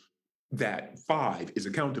that 5 is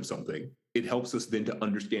a count of something. It helps us then to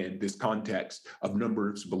understand this context of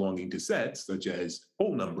numbers belonging to sets, such as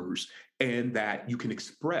whole numbers, and that you can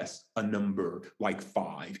express a number like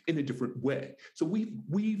 5 in a different way. So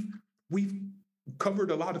we've covered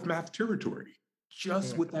a lot of math territory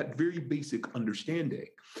just with that very basic understanding,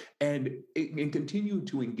 and continue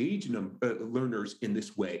to engage learners in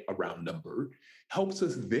this way around number helps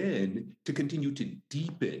us then to continue to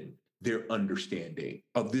deepen their understanding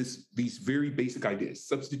of these very basic ideas: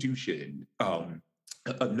 substitution,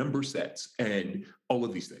 number sets, and all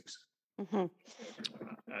of these things. Mm-hmm.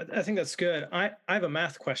 I think that's good. I have a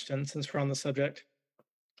math question since we're on the subject.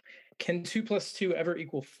 Can 2 + 2 ever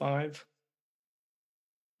equal 5?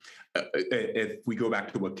 If we go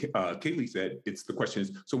back to what Kaylee said, it's the question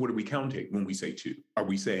is, so what are we counting when we say two? Are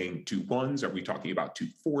we saying 2 1s? Are we talking about 2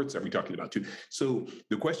 fourths? Are we talking about two? So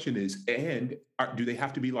the question is, do they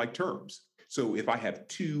have to be like terms? So if I have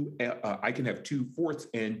two, I can have 2 fourths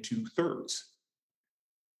and 2 thirds.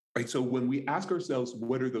 Right. So when we ask ourselves,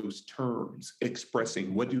 what are those terms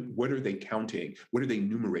expressing? What are they counting? What are they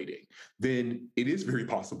enumerating? Then it is very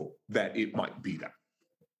possible that it might be that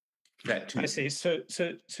I too. see. So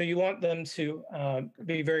you want them to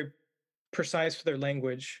be very precise for their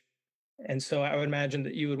language, and so I would imagine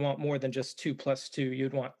that you would want more than just 2 plus 2.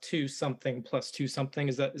 You'd want 2 something plus 2 something.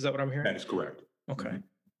 Is that what I'm hearing? That is correct. Okay. Mhm.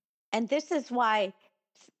 And this is why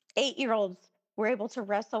 8-year-olds were able to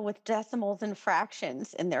wrestle with decimals and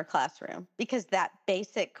fractions in their classroom, because that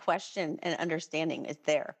basic question and understanding is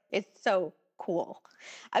there. It's so cool.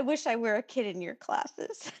 I wish I were a kid in your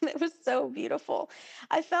classes. It was so beautiful.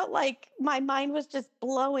 I felt like my mind was just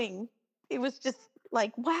blowing. It was just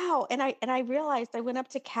like, wow. And I realized, I went up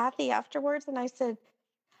to Kathy afterwards and I said,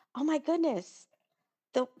 "Oh my goodness.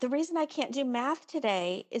 The reason I can't do math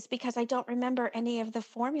today is because I don't remember any of the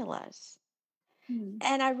formulas." Hmm.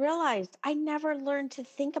 And I realized I never learned to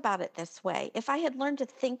think about it this way. If I had learned to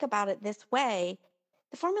think about it this way,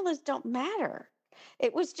 the formulas don't matter.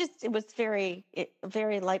 It was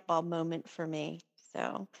very light bulb moment for me.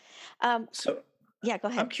 So, um, So yeah, go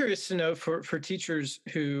I'm ahead. curious to know, for teachers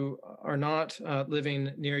who are not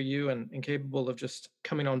living near you and capable of just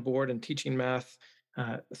coming on board and teaching math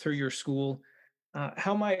through your school,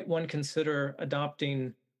 how might one consider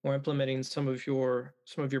adopting or implementing some of your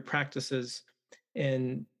practices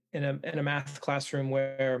in a math classroom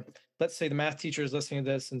where, let's say, the math teacher is listening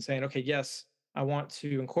to this and saying, okay, yes, I want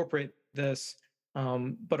to incorporate this,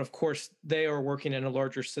 but of course they are working in a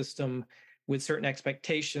larger system with certain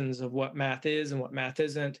expectations of what math is and what math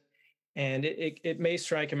isn't. And it may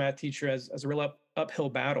strike a math teacher as a real uphill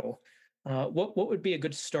battle. What would be a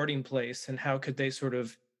good starting place, and how could they sort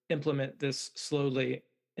of implement this slowly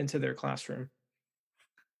into their classroom?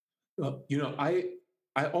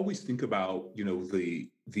 I always think about the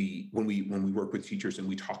when we work with teachers and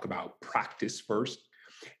we talk about practice first,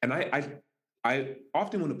 and I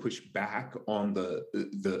often want to push back on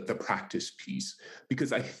the practice piece,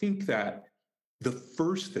 because I think that the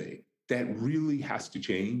first thing that really has to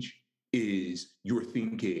change is your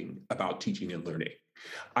thinking about teaching and learning.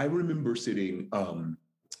 I remember sitting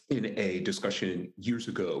in a discussion years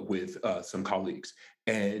ago with some colleagues,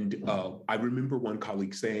 and I remember one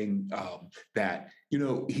colleague saying that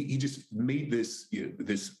he just made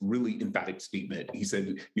this really emphatic statement. He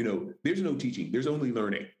said, there's no teaching, there's only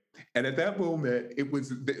learning. And at that moment,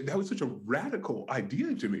 that was such a radical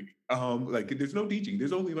idea to me. Like, there's no teaching,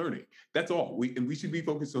 there's only learning. That's all. We should be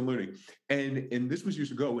focused on learning. And this was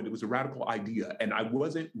years ago, and it was a radical idea. And I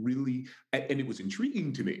wasn't really, and it was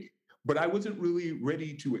intriguing to me. But I wasn't really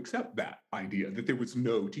ready to accept that idea that there was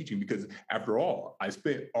no teaching, because after all, I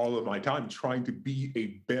spent all of my time trying to be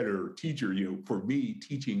a better teacher. For me,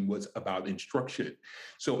 teaching was about instruction.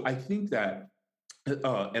 So I think that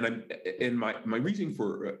my reason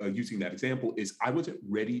for using that example is I wasn't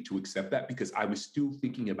ready to accept that, because I was still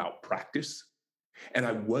thinking about practice, and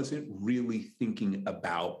I wasn't really thinking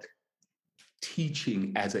about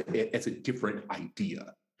teaching as a different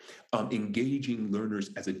idea. Engaging learners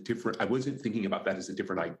as a different, I wasn't thinking about that as a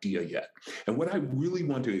different idea yet. And what I really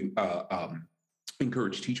want to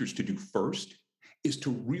encourage teachers to do first is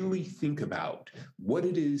to really think about what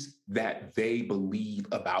it is that they believe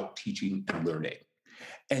about teaching and learning,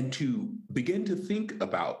 and to begin to think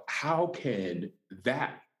about how can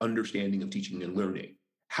that understanding of teaching and learning,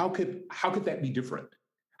 how could that be different?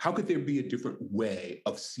 How could there be a different way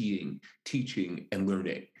of seeing teaching and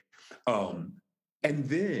learning? Um, and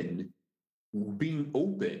then being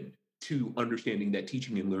open to understanding that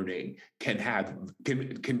teaching and learning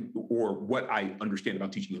can or what I understand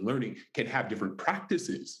about teaching and learning can have different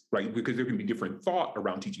practices, right? Because there can be different thought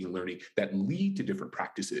around teaching and learning that lead to different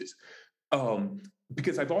practices. Um,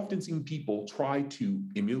 because I've often seen people try to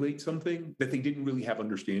emulate something that they didn't really have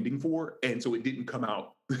understanding for, and so it didn't come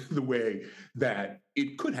out the way that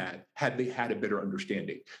it could have had they had a better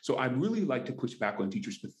understanding. So I really like to push back on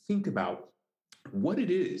teachers to think about what it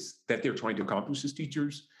is that they're trying to accomplish as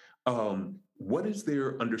teachers. What is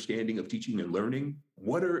their understanding of teaching and learning?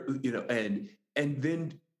 What are and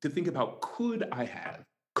then to think about, could I have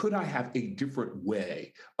a different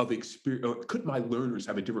way of experience? Could my learners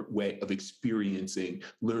have a different way of experiencing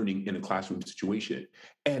learning in a classroom situation?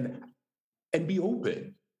 And be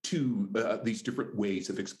open to these different ways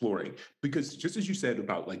of exploring. Because just as you said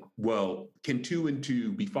about, like, well, can 2 and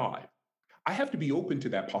 2 be 5? I have to be open to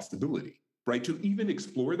that possibility. right? To even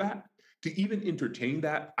explore that, to even entertain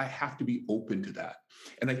that, I have to be open to that.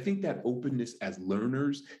 And I think that openness as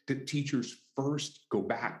learners, that teachers first go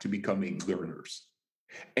back to becoming learners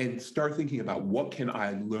and start thinking about what can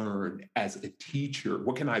I learn as a teacher?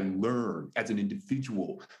 What can I learn as an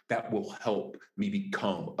individual that will help me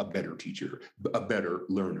become a better teacher, a better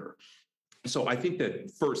learner? So I think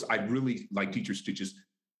that first, I'd really like teachers to just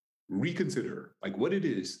reconsider like what it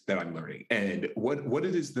is that I'm learning and what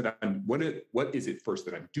it is that what is it first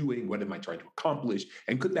that I'm doing? What am I trying to accomplish?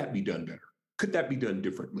 And could that be done better? Could that be done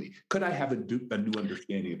differently? Could I have a new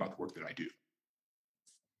understanding about the work that I do?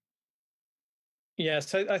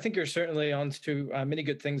 Yes, I think you're certainly onto many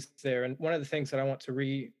good things there. And one of the things that I want to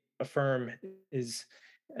reaffirm is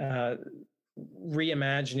uh,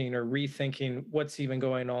 reimagining or rethinking what's even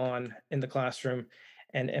going on in the classroom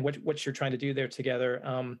and what you're trying to do there together.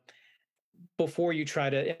 Before you try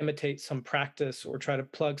to imitate some practice or try to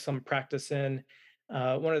plug some practice in,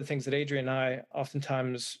 one of the things that Adrian and I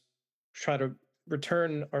oftentimes try to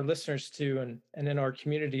return our listeners to, and in our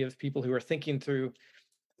community of people who are thinking through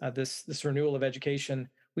this renewal of education,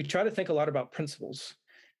 we try to think a lot about principles,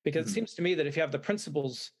 because it Mhm. seems to me that if you have the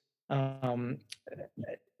principles, um,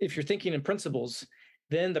 if you're thinking in principles,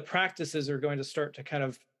 then the practices are going to start to kind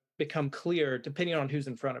of become clear depending on who's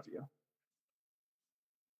in front of you.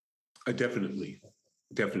 Definitely,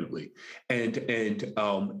 definitely, and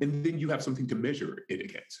then you have something to measure it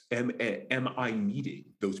against. Am I meeting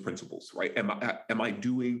those principles? Right? Am I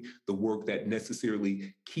doing the work that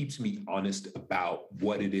necessarily keeps me honest about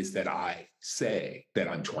what it is that I say that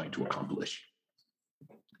I'm trying to accomplish?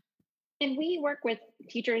 And we work with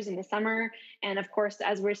teachers in the summer. And of course,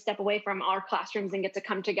 as we step away from our classrooms and get to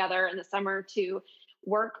come together in the summer to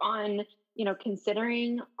work on,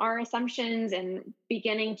 considering our assumptions and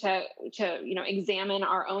beginning to examine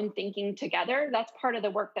our own thinking together. That's part of the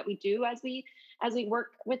work that we do as we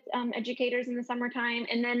work with educators in the summertime.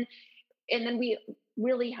 And then we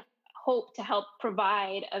really hope to help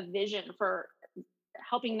provide a vision for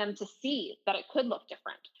helping them to see that it could look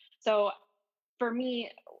different. So for me,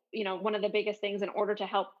 one of the biggest things in order to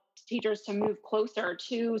help teachers to move closer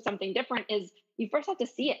to something different is you first have to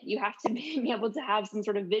see it. You have to be able to have some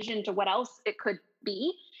sort of vision to what else it could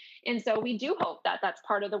be. And so we do hope that that's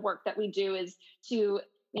part of the work that we do is to,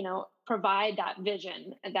 provide that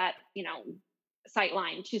vision, that, sight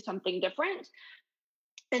line to something different,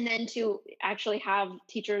 and then to actually have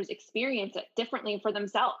teachers experience it differently for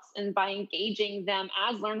themselves, and by engaging them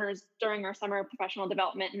as learners during our summer professional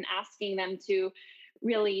development and asking them to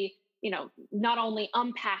really, not only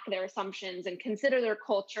unpack their assumptions and consider their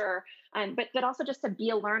culture, but also just to be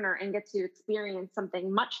a learner and get to experience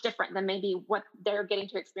something much different than maybe what they're getting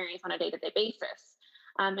to experience on a day-to-day basis.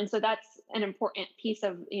 And so that's an important piece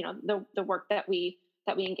of the work that we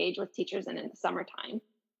engage with teachers in the summertime.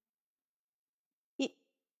 Y-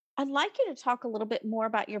 I'd like you to talk a little bit more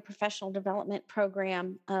about your professional development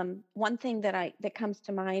program. One thing that comes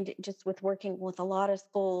to mind just with working with a lot of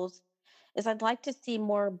schools is I'd like to see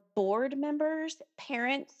more board members,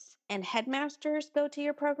 parents, and headmasters go to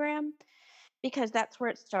your program, because that's where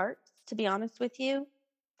it starts, to be honest with you.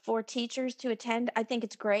 For teachers to attend, I think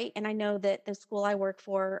it's great. And I know that the school I work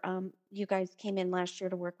for, you guys came in last year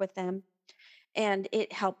to work with them, and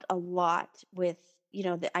it helped a lot with,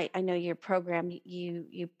 I know your program,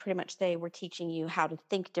 you pretty much say we're teaching you how to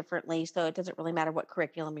think differently, so it doesn't really matter what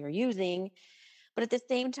curriculum you're using. But at the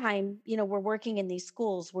same time, we're working in these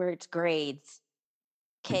schools where it's grades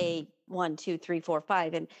Mhm. K 1, 2, 3, 4,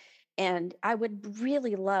 5, and I would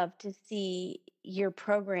really love to see your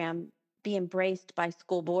program be embraced by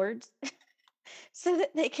school boards so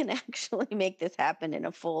that they can actually make this happen in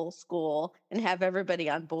a full school and have everybody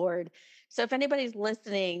on board. So if anybody's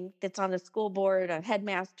listening that's on a school board, a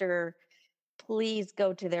headmaster, please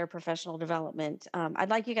go to their professional development. I'd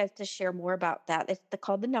like you guys to share more about that. It's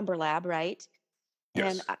called the Number Lab, right?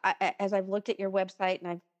 And Yes. as I've looked at your website and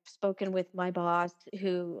I've spoken with my boss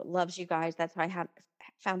who loves you guys, that's how I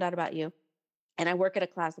found out about you. And I work at a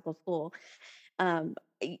classical school.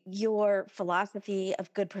 Your philosophy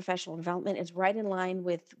of good professional development is right in line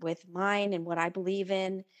with mine and what I believe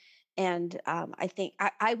in. And I think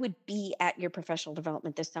I would be at your professional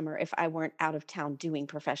development this summer if I weren't out of town doing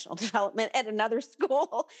professional development at another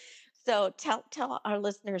school. So tell our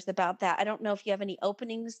listeners about that. I don't know if you have any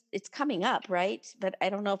openings. It's coming up, right? But I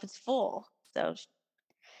don't know if it's full. So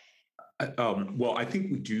Well, I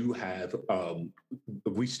think we do have,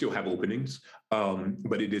 we still have openings,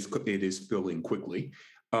 but it is filling quickly.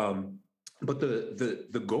 Um, but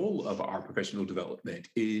the goal of our professional development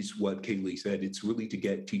is what Kaylee said. It's really to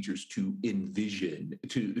get teachers to envision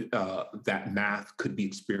that math could be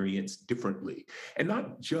experienced differently, and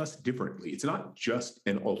not just differently. It's not just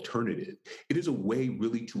an alternative. It is a way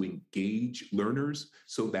really to engage learners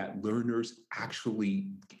so that learners actually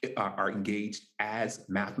are engaged as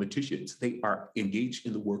mathematicians. They are engaged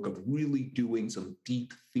in the work of really doing some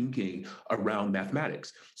deep thinking around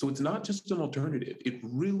mathematics. So it's not just an alternative. It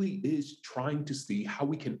really is trying to see how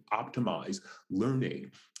we can optimize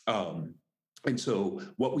learning. And so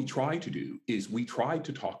what we try to do is we try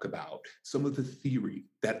to talk about some of the theory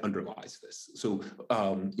that underlies this. So,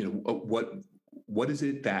 what is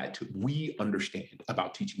it that we understand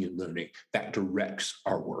about teaching and learning that directs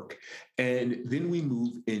our work? And then we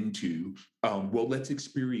move into, well, let's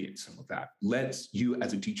experience some of that. Let's, you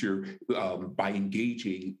as a teacher, by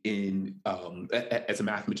engaging in, as a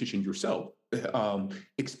mathematician yourself,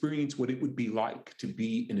 experience what it would be like to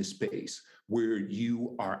be in a space where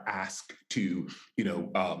you are asked to,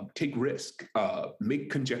 take risk, make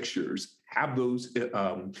conjectures, have those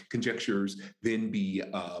conjectures then be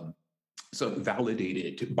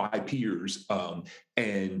validated by peers,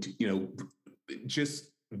 and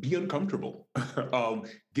just be uncomfortable,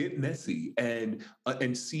 get messy, and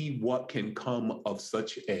see what can come of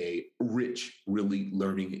such a rich, really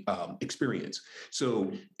learning experience.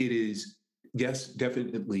 So it is, yes,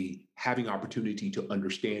 definitely having opportunity to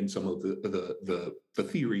understand some of the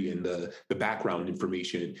theory and the background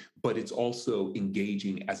information, but it's also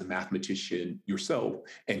engaging as a mathematician yourself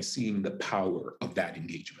and seeing the power of that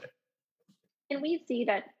engagement. And we see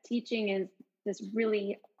that teaching is this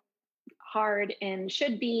really hard and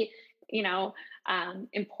should be,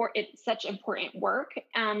 important, such important work.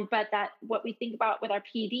 But that what we think about with our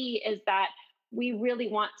PD is that we really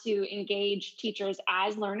want to engage teachers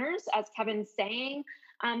as learners, as Kevin's saying,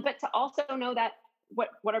 but to also know that what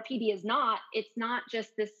our PD is not, it's not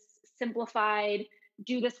just this simplified,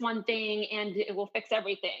 do this one thing and it will fix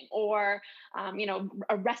everything, or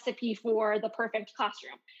a recipe for the perfect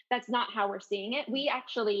classroom. That's not how we're seeing it. We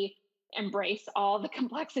actually embrace all the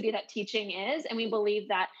complexity that teaching is, and we believe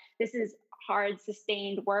that this is hard,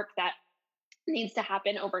 sustained work that needs to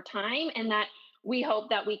happen over time, and that we hope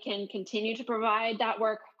that we can continue to provide that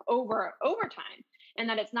work over time, and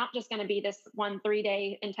that it's not just going to be this 1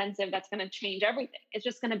 3-day intensive that's going to change everything. It's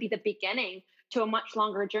just going to be the beginning to a much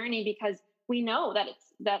longer journey, because we know that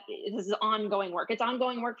this is ongoing work. It's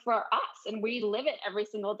ongoing work for us, and we live it every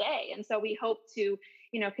single day. And so we hope to,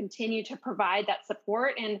 continue to provide that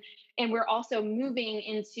support, and we're also moving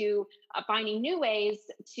into finding new ways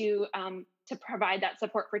to provide that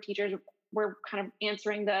support for teachers. We're kind of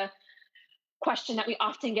answering the question that we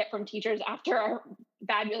often get from teachers after our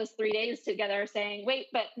fabulous 3 days together, saying, wait,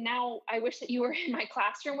 but now I wish that you were in my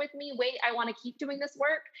classroom with me. Wait, I want to keep doing this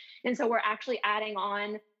work. And so we're actually adding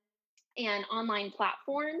on an online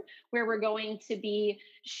platform where we're going to be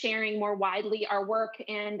sharing more widely our work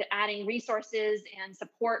and adding resources and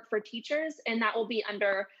support for teachers. And that will be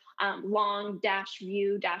under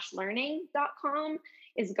long-view-learning.com,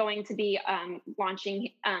 is going to be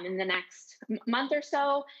launching in the next month or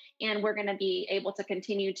so. And we're going to be able to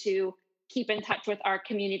continue to keep in touch with our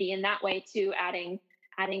community in that way, to adding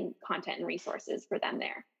content and resources for them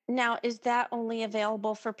there. Now, is that only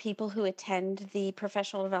available for people who attend the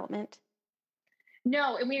professional development?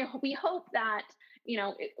 No, and we hope that,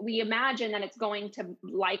 we imagine that it's going to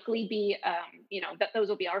likely be, that those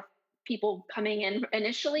will be our people coming in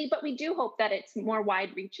initially, but we do hope that it's more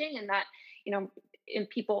wide reaching, and that, and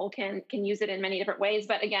people can use it in many different ways.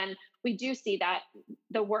 But again, we do see that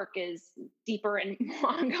the work is deeper and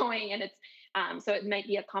ongoing, and it's so it might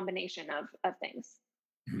be a combination of things.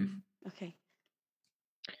 Mm-hmm. Okay.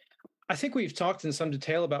 I think we've talked in some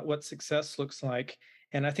detail about what success looks like,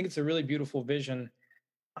 and I think it's a really beautiful vision.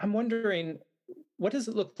 I'm wondering, what does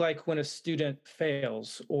it look like when a student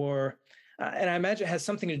fails? Or, and I imagine it has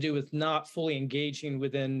something to do with not fully engaging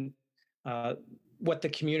within what the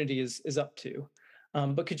community is up to.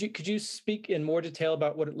 But could you speak in more detail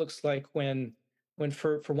about what it looks like when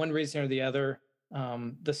for one reason or the other,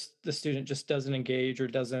 the student just doesn't engage or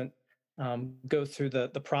doesn't go through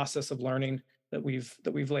the process of learning that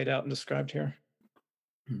we've laid out and described here?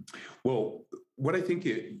 Well, what I think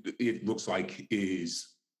it looks like is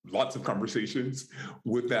lots of conversations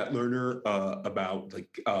with that learner about,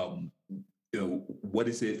 like, what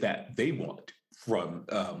is it that they want from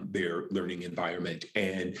their learning environment,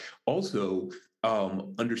 and also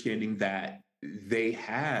understanding that they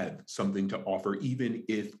have something to offer, even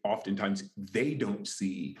if oftentimes they don't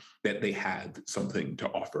see that they have something to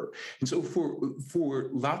offer. And so for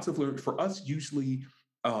lots of for us, usually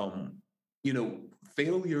you know,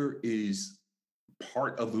 failure is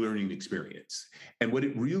part of the learning experience. And what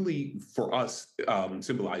it really, for us,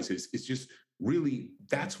 symbolizes is just really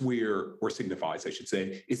that's where, or signifies, I should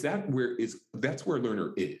say, that's where a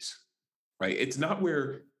learner is, right? It's not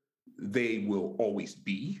where they will always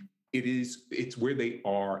be. It's where they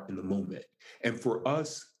are in the moment. And for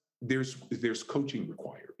us, there's coaching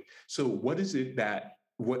required. So what is it that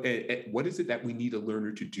we need a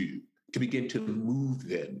learner to do to begin to move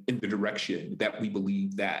them in the direction that we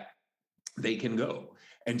believe that they can go?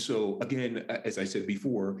 And so, again, as I said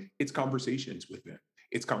before, it's conversations with them.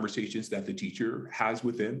 It's conversations that the teacher has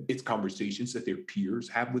with them. It's conversations that their peers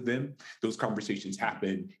have with them. Those conversations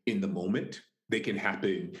happen in the moment. They can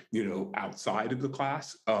happen, outside of the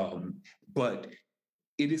class. But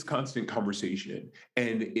it is constant conversation,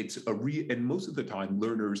 and and most of the time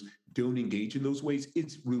learners don't engage in those ways.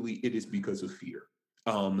 It is because of fear.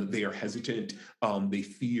 They are hesitant. They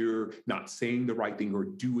fear not saying the right thing or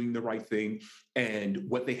doing the right thing. And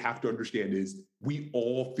what they have to understand is we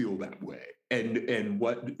all feel that way. And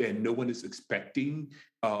no one is expecting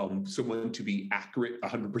someone to be accurate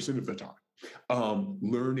 100% of the time.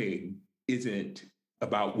 Learning isn't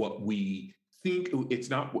about what we think. It's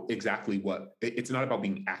not exactly what it's not about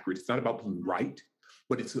being accurate. It's not about being right,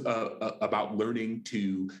 but it's about learning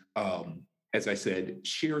to, as I said,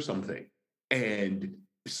 and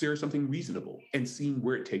share something reasonable and seeing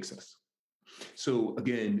where it takes us. So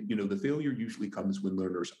again, the failure usually comes when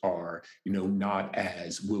learners are, not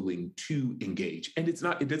as willing to engage. And it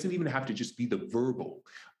doesn't even have to just be the verbal,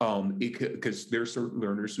 because there are certain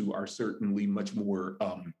learners who are certainly much more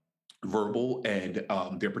verbal, and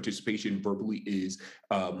their participation verbally is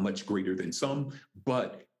much greater than some.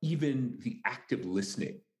 But even the active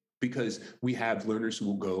listening, because we have learners who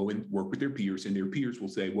will go and work with their peers, and their peers will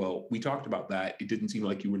say, well, we talked about that. It didn't seem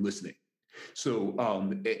like you were listening. So,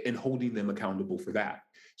 and holding them accountable for that.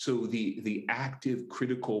 So the active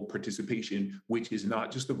critical participation, which is not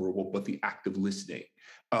just the verbal, but the active listening,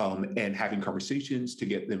 and having conversations to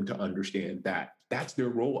get them to understand that that's their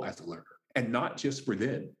role as a learner, and not just for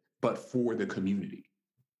them, but for the community.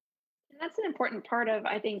 And that's an important part of,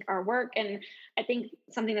 I think, our work. And I think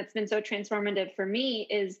something that's been so transformative for me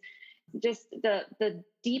is just the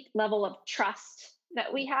deep level of trust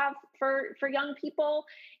that we have for young people,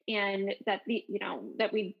 and that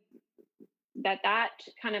that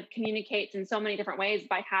kind of communicates in so many different ways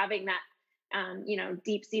by having that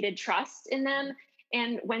deep seated trust in them.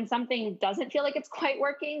 And when something doesn't feel like it's quite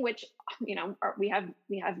working, which we have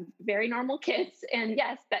very normal kids, and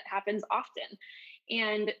yes, that happens often.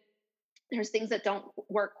 And there's things that don't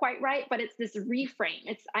work quite right, but it's this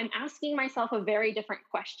reframe. I'm asking myself a very different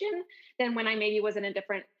question than when I maybe was in a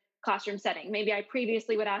different classroom setting. Maybe I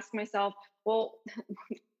previously would ask myself, well,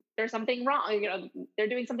 there's something wrong, they're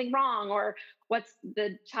doing something wrong, or what's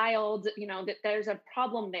the child, that there's a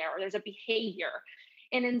problem there, or there's a behavior.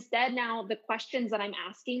 And instead, now the questions that I'm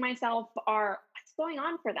asking myself are, what's going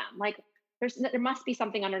on for them? Like, there must be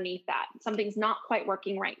something underneath that. Something's not quite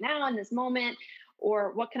working right now in this moment.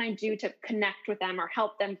 Or what can I do to connect with them or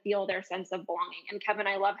help them feel their sense of belonging? And Kevin,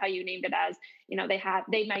 I love how you named it as,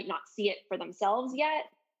 they might not see it for themselves yet,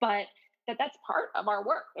 but that's part of our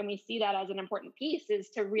work. And we see that as an important piece, is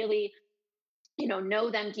to really,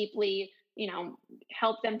 know them deeply,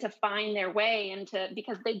 help them to find their way, and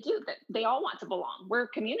because they all want to belong. We're a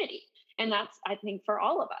community. And that's, I think, for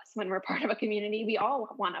all of us, when we're part of a community, we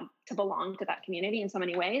all want to belong to that community in so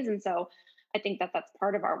many ways. And so I think that that's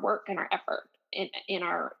part of our work and our effort in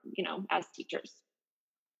our, as teachers.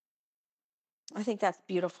 I think that's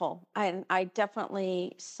beautiful. And I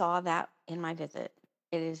definitely saw that in my visit.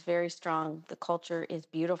 It is very strong. The culture is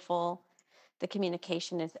beautiful. The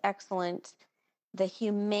communication is excellent. The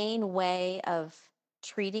humane way of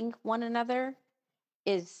treating one another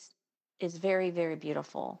is very, very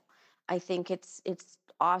beautiful. I think it's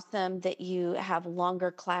awesome that you have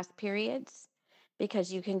longer class periods,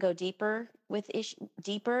 because you can go deeper,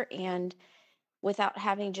 and without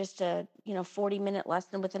having just a 40-minute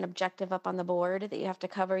lesson with an objective up on the board that you have to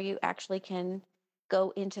cover, you actually can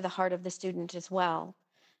go into the heart of the student as well.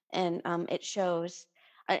 And it shows.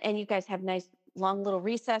 And you guys have nice long little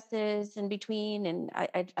recesses in between, and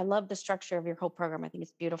I love the structure of your whole program. I think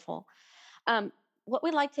it's beautiful. What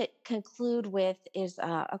we'd like to conclude with is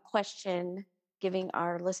a question, giving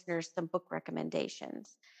our listeners some book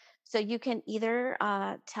recommendations. So you can either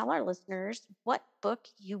tell our listeners what book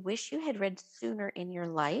you wish you had read sooner in your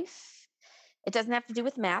life. It doesn't have to do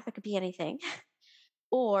with math, it could be anything.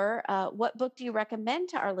 Or what book do you recommend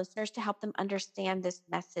to our listeners to help them understand this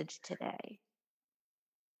message today?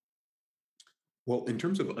 Well, in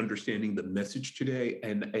terms of understanding the message today,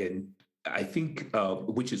 and I think,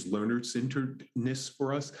 which is learner-centeredness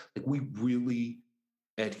for us. Like we really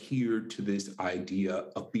adhere to this idea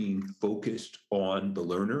of being focused on the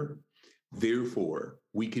learner. Therefore,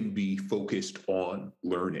 we can be focused on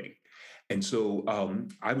learning. And so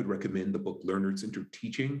I would recommend the book Learner Centered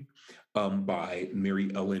Teaching by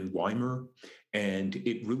Mary Ellen Weimer. And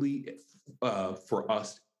it really, for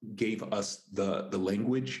us, gave us the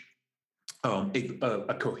language,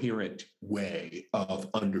 a coherent way of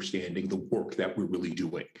understanding the work that we're really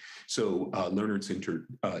doing. So learner-centered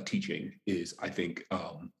teaching is, I think,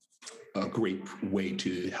 a great way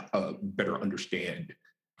to better understand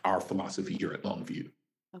our philosophy here at Longview.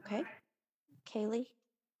 Okay. Kaylee?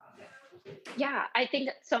 Yeah, I think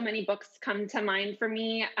so many books come to mind for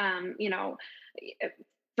me.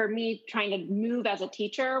 For me, trying to move as a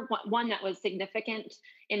teacher, one that was significant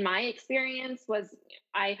in my experience was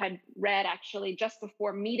I had read actually just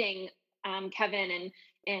before meeting Kevin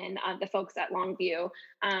and the folks at Longview,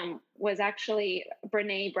 was actually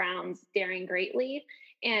Brene Brown's Daring Greatly.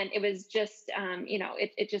 And it was just,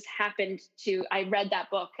 it just happened to, I read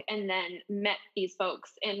that book and then met these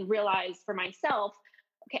folks and realized for myself,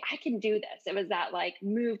 okay, I can do this. It was that like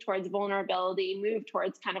move towards vulnerability, move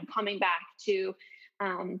towards kind of coming back to,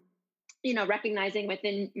 recognizing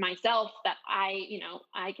within myself that I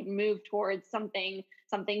can move towards something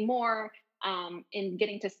more, and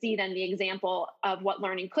getting to see then the example of what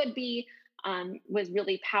learning could be, was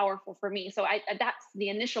really powerful for me. So that's the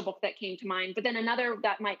initial book that came to mind. But then another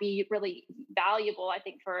that might be really valuable, I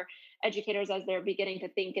think, for educators as they're beginning to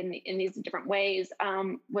think in these different ways,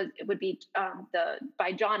 would be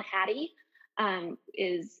by John Hattie,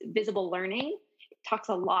 is Visible Learning. It talks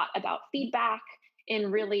a lot about feedback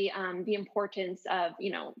and really the importance of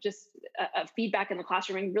just feedback in the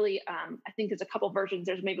classroom. And really, I think there's a couple versions.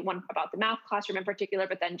 There's maybe one about the math classroom in particular,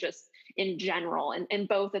 but then just in general. And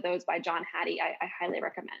both of those by John Hattie, I highly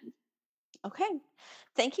recommend. Okay.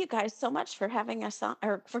 Thank you guys so much for having us on,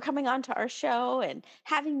 or for coming on to our show and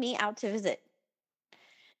having me out to visit.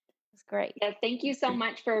 It's great. Yes, thank you so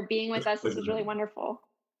much for being with us. This Pleasure was really having you. wonderful.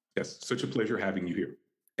 Yes, such a pleasure having you here.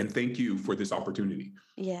 And thank you for this opportunity.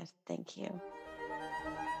 Yes, thank you.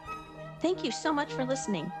 Thank you so much for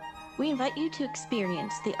listening. We invite you to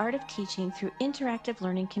experience the art of teaching through interactive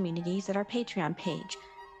learning communities at our Patreon page.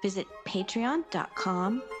 Visit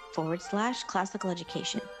patreon.com/classical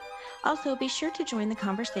education. Also, be sure to join the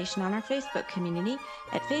conversation on our Facebook community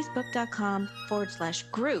at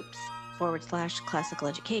facebook.com/groups/classical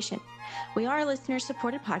education. We are a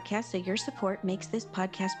listener-supported podcast, so your support makes this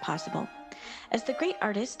podcast possible. As the great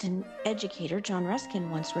artist and educator John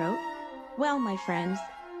Ruskin once wrote, "Well, my friends,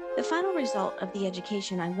 the final result of the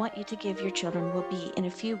education I want you to give your children will be, in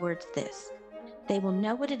a few words, this: they will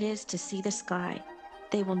know what it is to see the sky,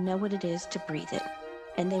 they will know what it is to breathe it,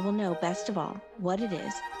 and they will know, best of all, what it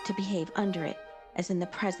is to behave under it, as in the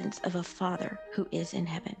presence of a Father who is in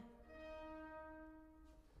heaven."